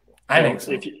 I think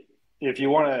so. If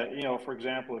you want to, for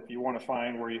example, if you want to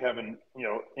find where you haven't,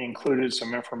 included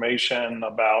some information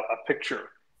about a picture,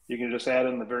 you can just add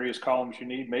in the various columns you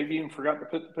need. Maybe you even forgot to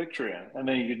put the picture in. And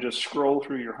then you can just scroll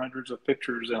through your hundreds of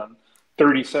pictures in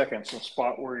 30 seconds and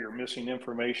spot where you're missing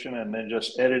information and then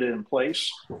just edit it in place.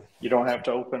 You don't have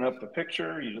to open up the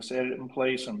picture. You just edit it in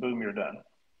place and boom, you're done.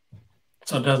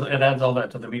 So it adds all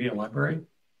that to the media library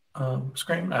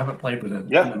screen? I haven't played with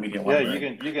it in the media library.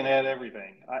 Yeah, you can add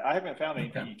everything. I haven't found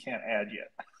anything you can't add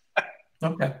yet.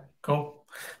 Okay, cool.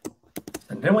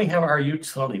 And then we have our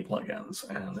utility plugins,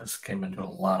 and this came into a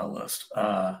lot of lists.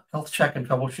 Health check and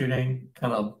troubleshooting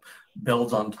kind of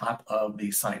builds on top of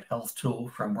the site health tool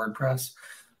from WordPress.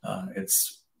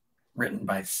 It's written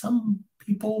by some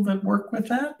people that work with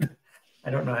that. I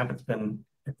don't know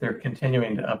if they're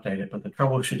continuing to update it, but the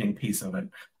troubleshooting piece of it,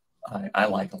 I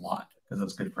like a lot because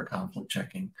it's good for conflict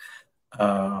checking.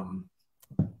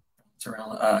 It's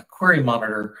around Query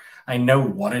Monitor. I know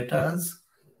what it does.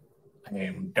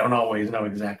 I don't always know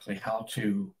exactly how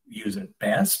to use it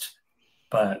best,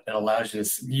 but it allows you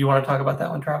to. You want to talk about that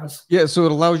one, Travis? Yeah, so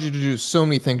it allows you to do so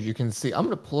many things. You can see. I'm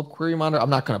going to pull up Query Monitor. I'm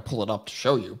not going to pull it up to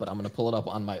show you, but I'm going to pull it up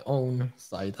on my own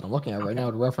site that I'm looking at right now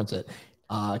to reference it.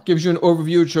 It gives you an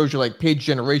overview. It shows you like page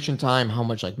generation time, how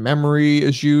much like memory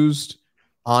is used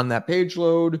on that page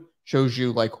load. Shows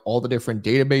you like all the different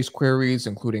database queries,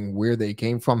 including where they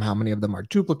came from, how many of them are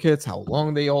duplicates, how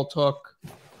long they all took.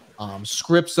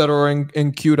 Scripts that are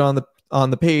queued on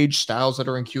the page, styles that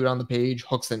are queued on the page,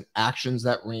 hooks and actions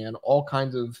that ran, all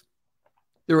kinds of.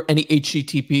 There were any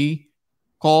HTTP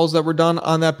calls that were done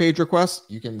on that page request.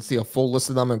 You can see a full list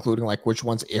of them, including like which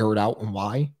ones errored out and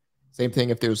why. Same thing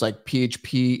if there's like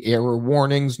PHP error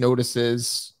warnings,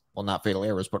 notices, well, not fatal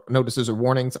errors, but notices or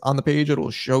warnings on the page.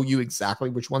 It'll show you exactly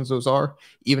which ones those are.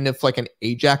 Even if like an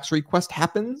AJAX request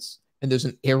happens, and there's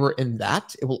an error in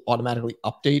that, it will automatically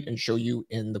update and show you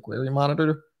in the Query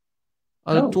Monitor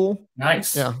tool.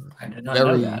 Nice. Yeah. I did not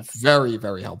know that. Very,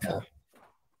 very helpful.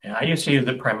 Yeah, I used to use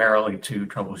it primarily to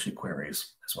troubleshoot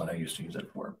queries. That's what I used to use it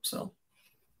for. So,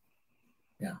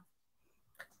 yeah.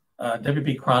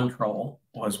 WP Control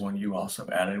was one you also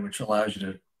added, which allows you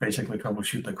to basically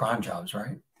troubleshoot the cron jobs,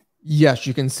 right? Yes,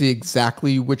 you can see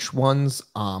exactly which ones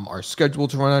are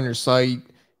scheduled to run on your site.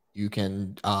 You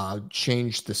can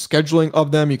change the scheduling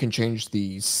of them. You can change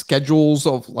the schedules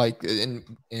of like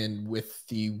and with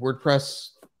the WordPress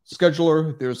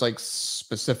scheduler, there's like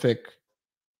specific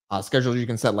schedules you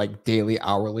can set like daily,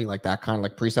 hourly, like that kind of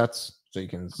like presets. So you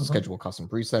can schedule custom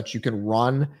presets. You can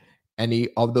run any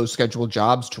of those scheduled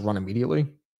jobs to run immediately.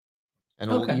 And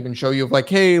it'll even show you like,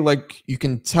 hey, like you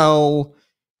can tell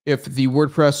if the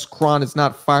WordPress cron is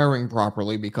not firing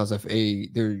properly because if a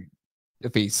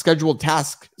scheduled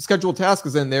task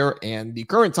is in there and the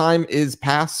current time is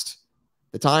past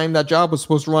the time that job was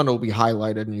supposed to run, it'll be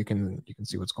highlighted and you can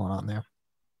see what's going on there.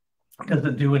 Does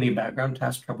it do any background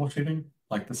task troubleshooting,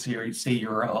 like the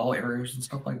CURL errors and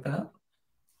stuff like that?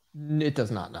 It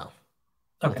does not know.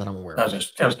 Okay. That I'm aware I of.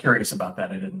 was curious about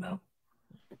that. I didn't know.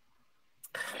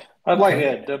 I'd like to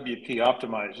add WP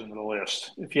Optimize into the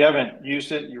list. If you haven't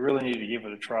used it, you really need to give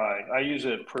it a try. I use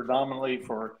it predominantly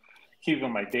for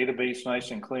keeping my database nice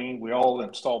and clean. We all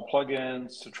install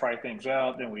plugins to try things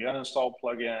out, then we uninstall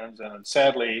plugins, and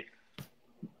sadly,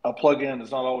 a plugin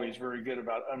is not always very good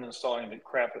about uninstalling the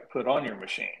crap it put on your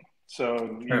machine.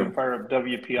 So you can fire up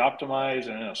WP Optimize,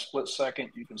 and in a split second,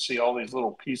 you can see all these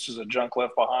little pieces of junk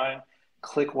left behind.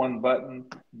 Click one button,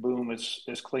 boom,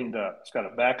 it's cleaned up. It's got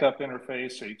a backup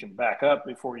interface, so you can back up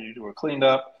before you do a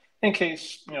cleanup in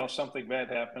case something bad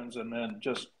happens, and then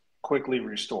just quickly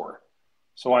restore.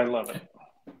 So I love it.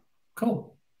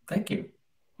 Cool, thank you.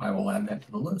 I will add that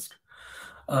to the list.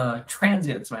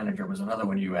 Transients Manager was another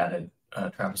one you added,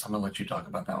 Travis. I'm gonna let you talk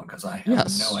about that one because I have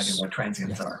no idea what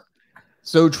transients are.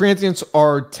 So transients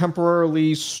are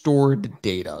temporarily stored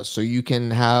data. So you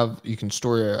can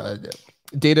store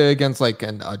data against like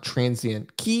a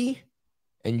transient key,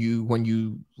 and when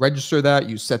you register that,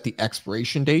 you set the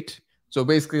expiration date. So it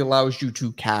basically allows you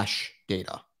to cache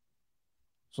data.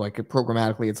 So like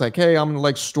programmatically, it's like, hey, I'm gonna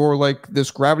like store like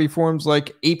this Gravity Forms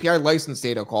like API license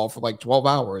data call for like 12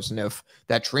 hours. And if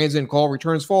that transient call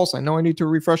returns false, I know I need to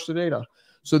refresh the data.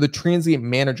 So the transient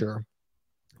manager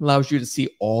allows you to see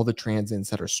all the transients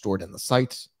that are stored in the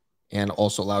site and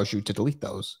also allows you to delete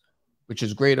those, which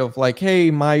is great of like,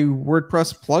 hey, my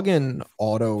WordPress plugin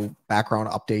auto background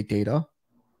update data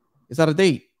is out of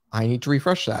date. I need to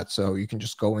refresh that. So you can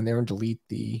just go in there and delete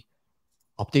the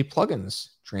update plugins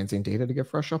transient data to get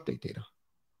fresh update data.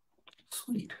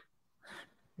 Sweet.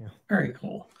 Yeah, very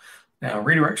cool. Now,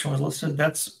 redirection was listed.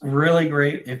 That's really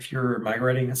great if you're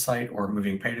migrating a site or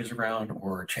moving pages around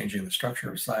or changing the structure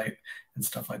of a site and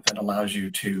stuff like that. Allows you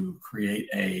to create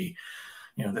a,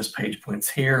 this page points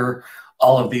here.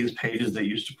 All of these pages that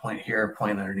used to point here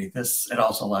point underneath this. It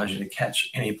also allows you to catch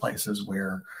any places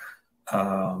where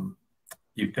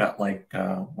you've got like,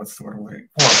 what's the word?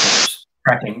 404s,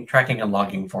 tracking and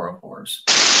logging 404s.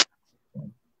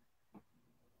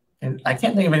 And I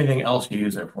can't think of anything else you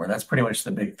use it for. That's pretty much the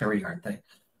big three, aren't they?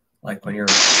 Like when you're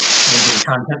making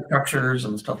content structures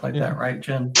and stuff like that, right,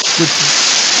 Jen?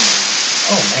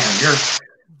 Oh man,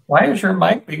 why is your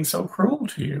mic being so cruel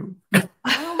to you? I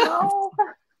don't know.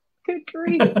 Good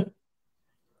grief.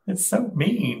 It's so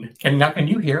mean. Can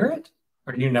you hear it?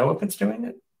 Or do you know if it's doing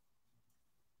it?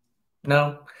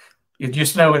 No? You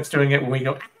just know it's doing it when we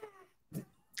go.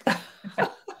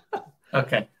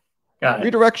 Okay. Got it.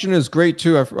 Redirection is great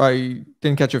too. I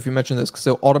didn't catch if you mentioned this because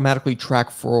it'll automatically track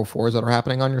 404s that are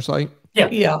happening on your site. Yeah.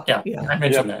 I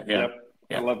mentioned that. Yeah.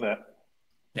 I love that.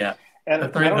 Yeah. And I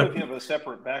don't know if you have a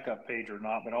separate backup page or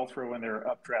not, but I'll throw in there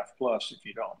Updraft Plus if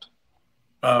you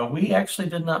don't. We actually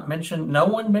did not mention, no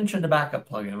one mentioned a backup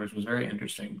plugin, which was very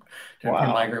interesting.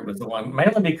 Wow. Migrate was the one,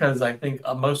 mainly because I think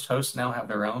most hosts now have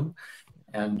their own,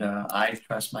 and I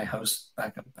trust my host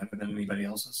backup better than anybody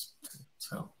else's.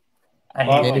 So I'm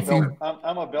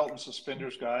a belt and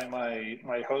suspenders guy.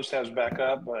 My host has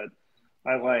backup, but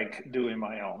I like doing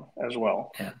my own as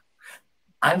well. Yeah,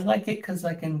 I like it because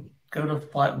I can go to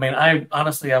fly. I mean, I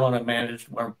want to manage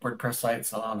WordPress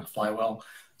sites on a Flywheel,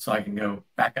 so I can go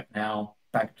backup now,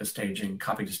 back to staging,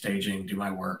 copy to staging, do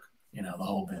my work, the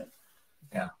whole bit.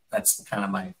 Yeah, that's kind of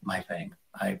my thing.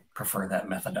 I prefer that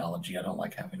methodology. I don't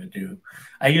like having to do.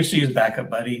 I used to use Backup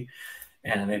Buddy,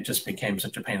 and it just became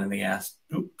such a pain in the ass.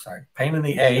 Oops, sorry, pain in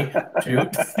the A.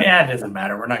 Yeah, it doesn't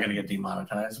matter. We're not going to get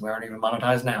demonetized. We aren't even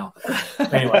monetized now.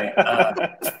 Anyway.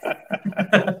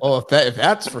 Well, if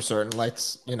that's for certain,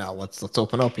 let's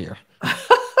open up here.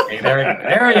 Hey,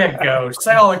 there you go.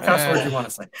 Say all the cuss words you want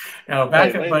to say.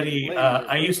 Backup Buddy,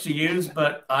 I used to use,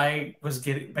 but I was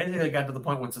basically got to the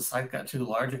point once the site got too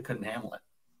large, it couldn't handle it.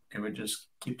 It would just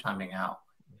keep timing out.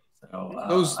 So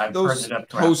those up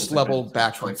to host level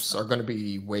backups are going to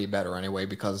be way better anyway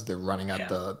because they're running at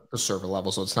the server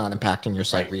level, so it's not impacting your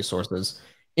site resources.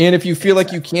 And if you feel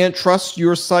like you can't trust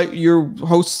your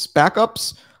host's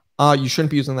backups, you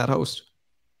shouldn't be using that host.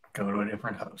 Go to a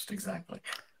different host, exactly.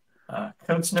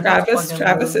 Code snippets.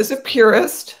 Travis is a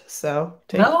purist, so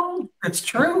no, it's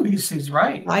true. He's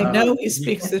right. I know he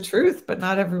speaks the truth, but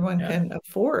not everyone can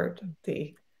afford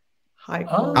the high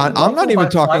quality. I'm not even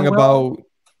talking about.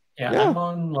 I'm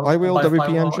on Flywheel,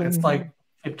 WP Engine. It's like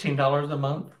 $15 a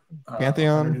month.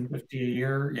 Pantheon. $150 a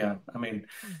year. Yeah, I mean,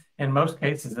 in most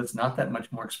cases, it's not that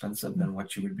much more expensive than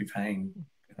what you would be paying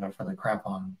for the crap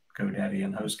on GoDaddy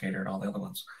and HostGator and all the other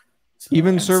ones. So,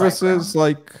 even services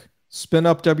like Spin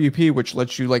Up WP, which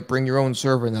lets you like bring your own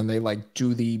server and then they like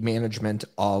do the management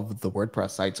of the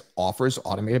WordPress sites, offers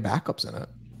automated backups in it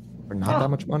for not that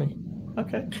much money.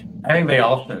 Okay. I think they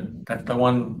all should. That's the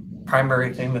one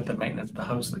primary thing that the maintenance, the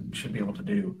host should be able to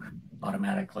do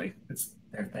automatically. It's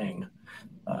their thing.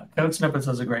 Code Snippets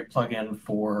is a great plugin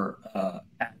for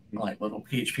adding like little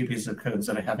PHP pieces of code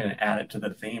instead of having to add it to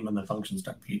the theme and the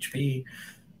functions.php.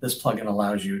 This plugin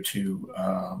allows you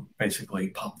to basically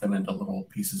pop them into little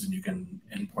pieces and you can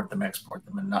import them, export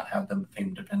them, and not have them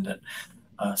theme dependent.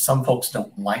 Some folks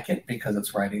don't like it because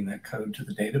it's writing that code to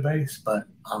the database, but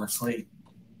honestly,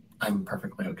 I'm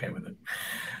perfectly okay with it.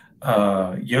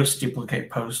 Yoast duplicate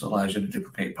posts allows you to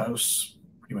duplicate posts,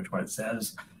 pretty much what it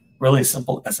says. Really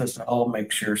simple SSL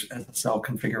makes your SSL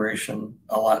configuration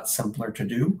a lot simpler to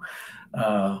do.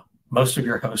 Most of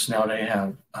your hosts nowadays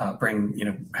have have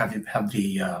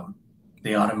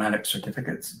the automatic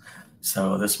certificates.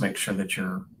 So this makes sure that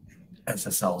your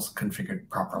SSL is configured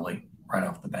properly right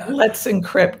off the bat. Let's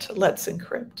encrypt. Let's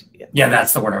encrypt. Yeah,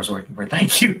 that's the word I was working for.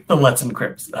 Thank you. The Let's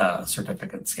Encrypt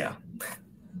certificates. Yeah.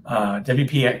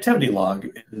 WP Activity Log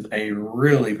is a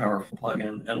really powerful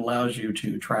plugin. It allows you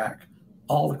to track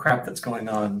all the crap that's going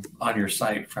on your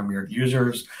site from your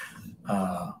users,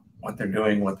 what they're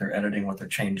doing, what they're editing, what they're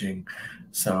changing.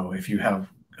 So if you have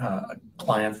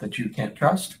clients that you can't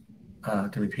trust,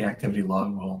 WP Activity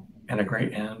Log will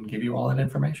integrate and give you all that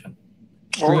information.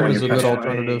 Stream is a good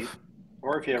alternative.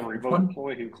 Or if you have a remote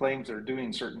employee who claims they're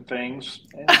doing certain things,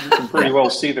 and you can pretty well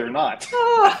see they're not.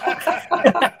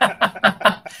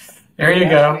 There you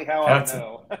go. How I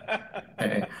know.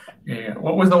 Okay. Yeah.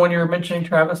 What was the one you were mentioning,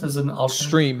 Travis? Is an alternative?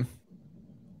 Stream.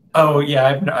 Oh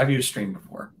yeah, I've used Stream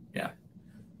before. Yeah.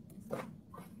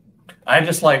 I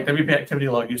just like WP Activity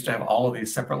Log used to have all of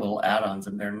these separate little add-ons,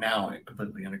 and they're now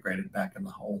completely integrated back in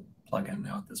the whole plugin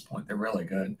now at this point. They're really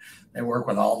good. They work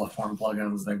with all the form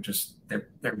plugins.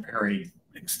 They're very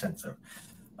extensive.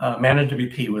 Manage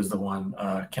WP was the one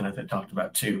Kenneth had talked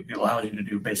about too. It allows you to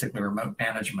do basically remote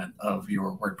management of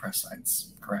your WordPress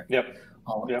sites, correct? Yep.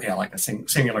 Yeah, like a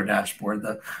singular dashboard.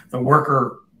 The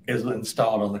worker is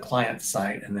installed on the client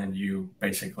site, and then you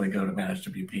basically go to Manage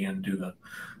WP and do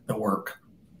the work.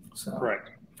 So correct.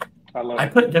 I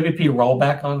put WP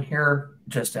rollback on here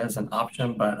just as an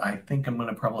option, but I think I'm going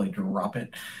to probably drop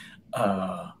it.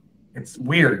 It's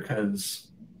weird because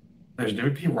there's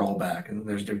WP rollback and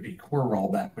there's WP core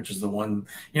rollback, which is the one,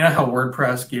 you know how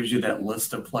WordPress gives you that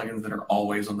list of plugins that are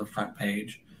always on the front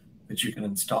page that you can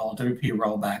install. WP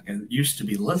rollback, and it used to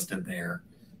be listed there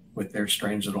with their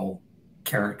strange little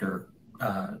character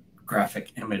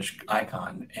graphic image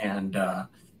icon, and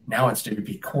now it's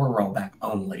WP core rollback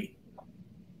only.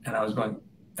 And I was going,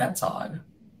 that's odd.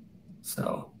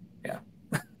 So yeah,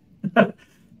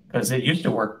 because it used to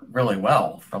work really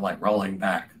well for like rolling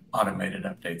back automated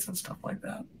updates and stuff like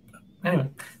that. But anyway,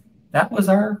 that was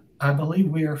I believe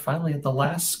we are finally at the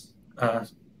last tab.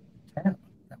 That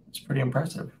was pretty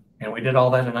impressive. And we did all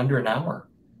that in under an hour.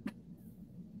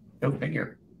 Go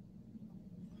figure.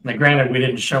 Now, granted, we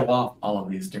didn't show off all of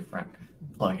these different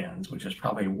plugins, which is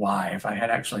probably why if I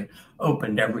had actually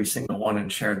opened every single one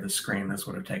and shared the screen, this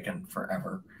would have taken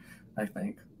forever, I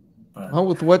think. But well,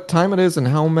 with what time it is and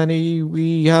how many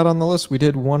we had on the list, we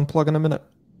did one plugin a minute.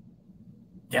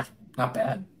 Yeah, not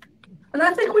bad. And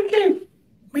I think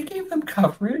we gave them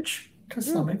coverage to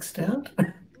some extent.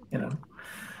 You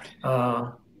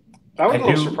know. I was a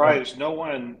little surprised. No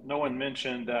one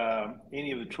mentioned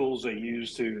any of the tools they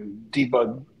use to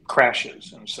debug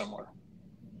crashes and similar.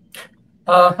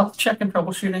 Health check and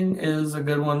troubleshooting is a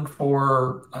good one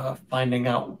for finding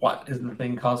out what is the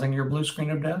thing causing your blue screen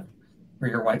of death or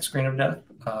your white screen of death,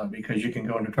 because you can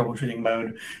go into troubleshooting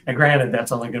mode. And granted,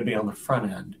 that's only going to be on the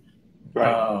front end.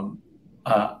 Right.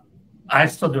 I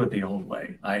still do it the old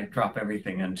way. I drop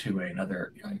everything into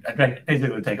another. I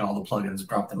basically take all the plugins,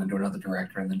 drop them into another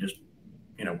directory, and then just,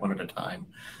 one at a time,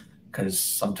 because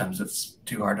sometimes it's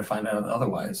too hard to find out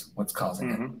otherwise what's causing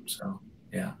it. So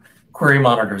yeah, Query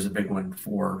Monitor is a big one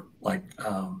for, like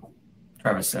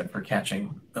Travis said, for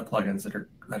catching the plugins that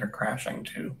are crashing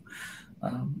too.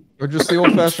 Or just the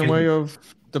old-fashioned way of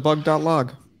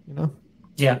debug.log, you know?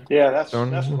 Yeah, that's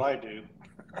what I do.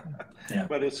 Yeah,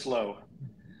 but it's slow.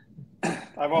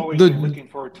 I've always been looking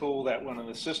for a tool that when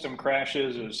the system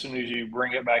crashes, as soon as you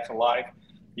bring it back to life,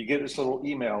 you get this little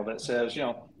email that says, you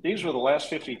know, these were the last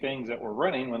 50 things that were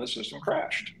running when the system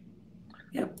crashed.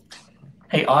 Yep.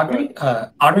 Hey, Audrey.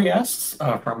 Audrey asks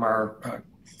from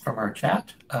our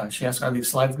chat. She asks, "Are these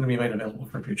slides going to be made available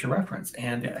for future reference?"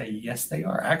 And yes, they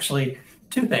are. Actually,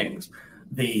 two things.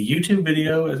 The YouTube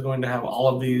video is going to have all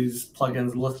of these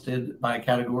plugins listed by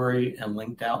category and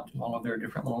linked out to all of their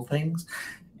different little things.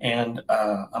 And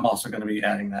I'm also going to be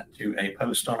adding that to a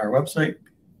post on our website,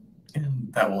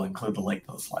 and that will include the link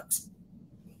to the slides.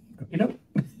 You know.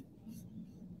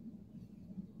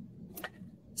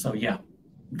 So yeah,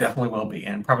 definitely will be,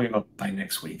 and probably by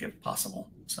next week if possible.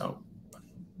 So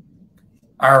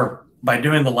by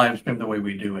doing the live stream the way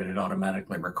we do it, it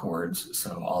automatically records.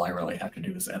 So all I really have to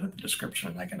do is edit the description,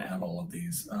 and I can add all of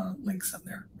these links in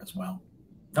there as well.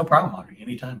 No problem, Audrey,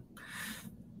 anytime.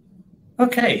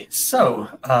 Okay, so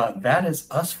that is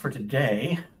us for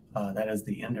today. That is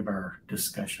the end of our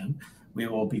discussion. We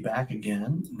will be back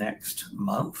again next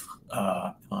month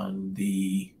on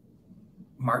the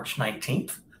March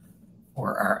 19th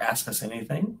for our Ask Us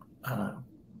Anything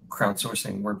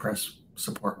crowdsourcing WordPress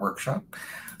support workshop.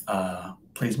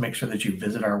 Please make sure that you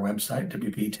visit our website,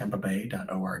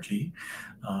 wptampabay.org.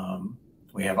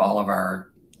 We have all of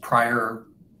our prior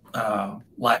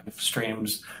live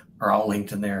streams are all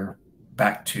linked in there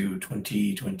back to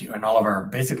 2020,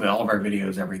 and basically all of our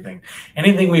videos, everything.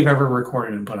 Anything we've ever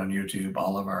recorded and put on YouTube,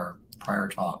 all of our prior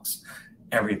talks,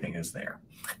 everything is there.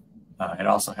 It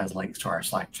also has links to our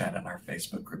Slack chat and our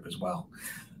Facebook group as well.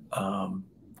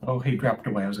 Oh, he dropped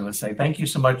away. I was going to say thank you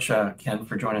so much, Ken,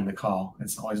 for joining the call.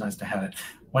 It's always nice to have it.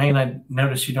 Wayne, I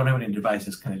noticed you don't have any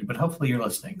devices connected, but hopefully you're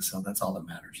listening, so that's all that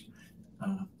matters.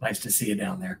 Nice to see you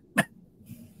down there.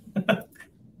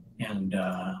 And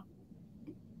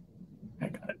I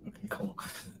got it. Okay, cool.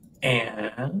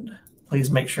 And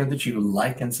please make sure that you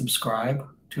like and subscribe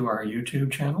to our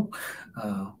YouTube channel.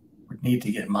 We need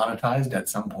to get monetized at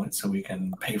some point so we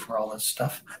can pay for all this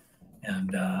stuff.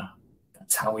 And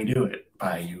that's how we do it,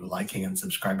 by you liking and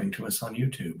subscribing to us on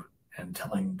YouTube and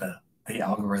telling the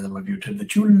algorithm of YouTube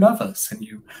that you love us and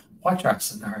you watch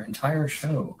us and our entire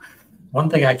show. One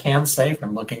thing I can say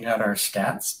from looking at our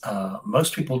stats,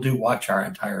 most people do watch our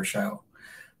entire show.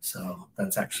 So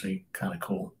that's actually kind of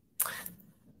cool.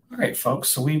 All right, folks.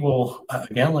 So we will,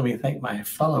 again, let me thank my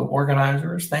fellow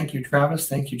organizers. Thank you, Travis.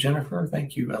 Thank you, Jennifer.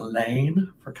 Thank you,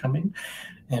 Elaine, for coming.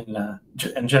 And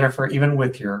Jennifer, even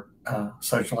with your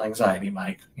social anxiety,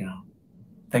 Mike, you know,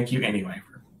 thank you anyway.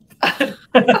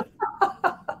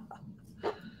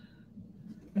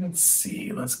 Let's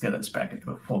see. Let's get us back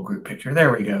into a full group picture.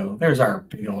 There we go. There's our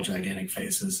big old gigantic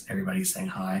faces. Everybody's saying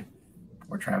hi.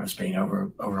 Or Travis being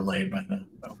overlaid by the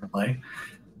overlay.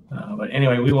 But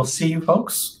anyway, we will see you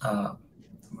folks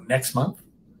next month.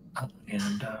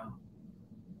 And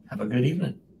have a good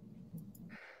evening.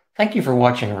 Thank you for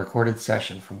watching a recorded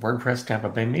session from WordPress Tampa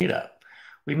Bay Meetup.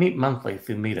 We meet monthly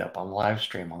through Meetup on live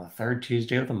stream on the third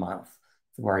Tuesday of the month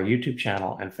through our YouTube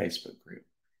channel and Facebook group.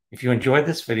 If you enjoyed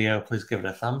this video, please give it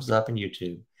a thumbs up in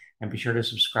YouTube and be sure to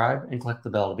subscribe and click the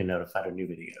bell to be notified of new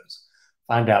videos.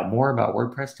 Find out more about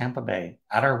WordPress Tampa Bay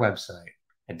at our website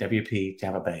at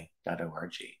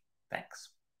wptampabay.org. Thanks.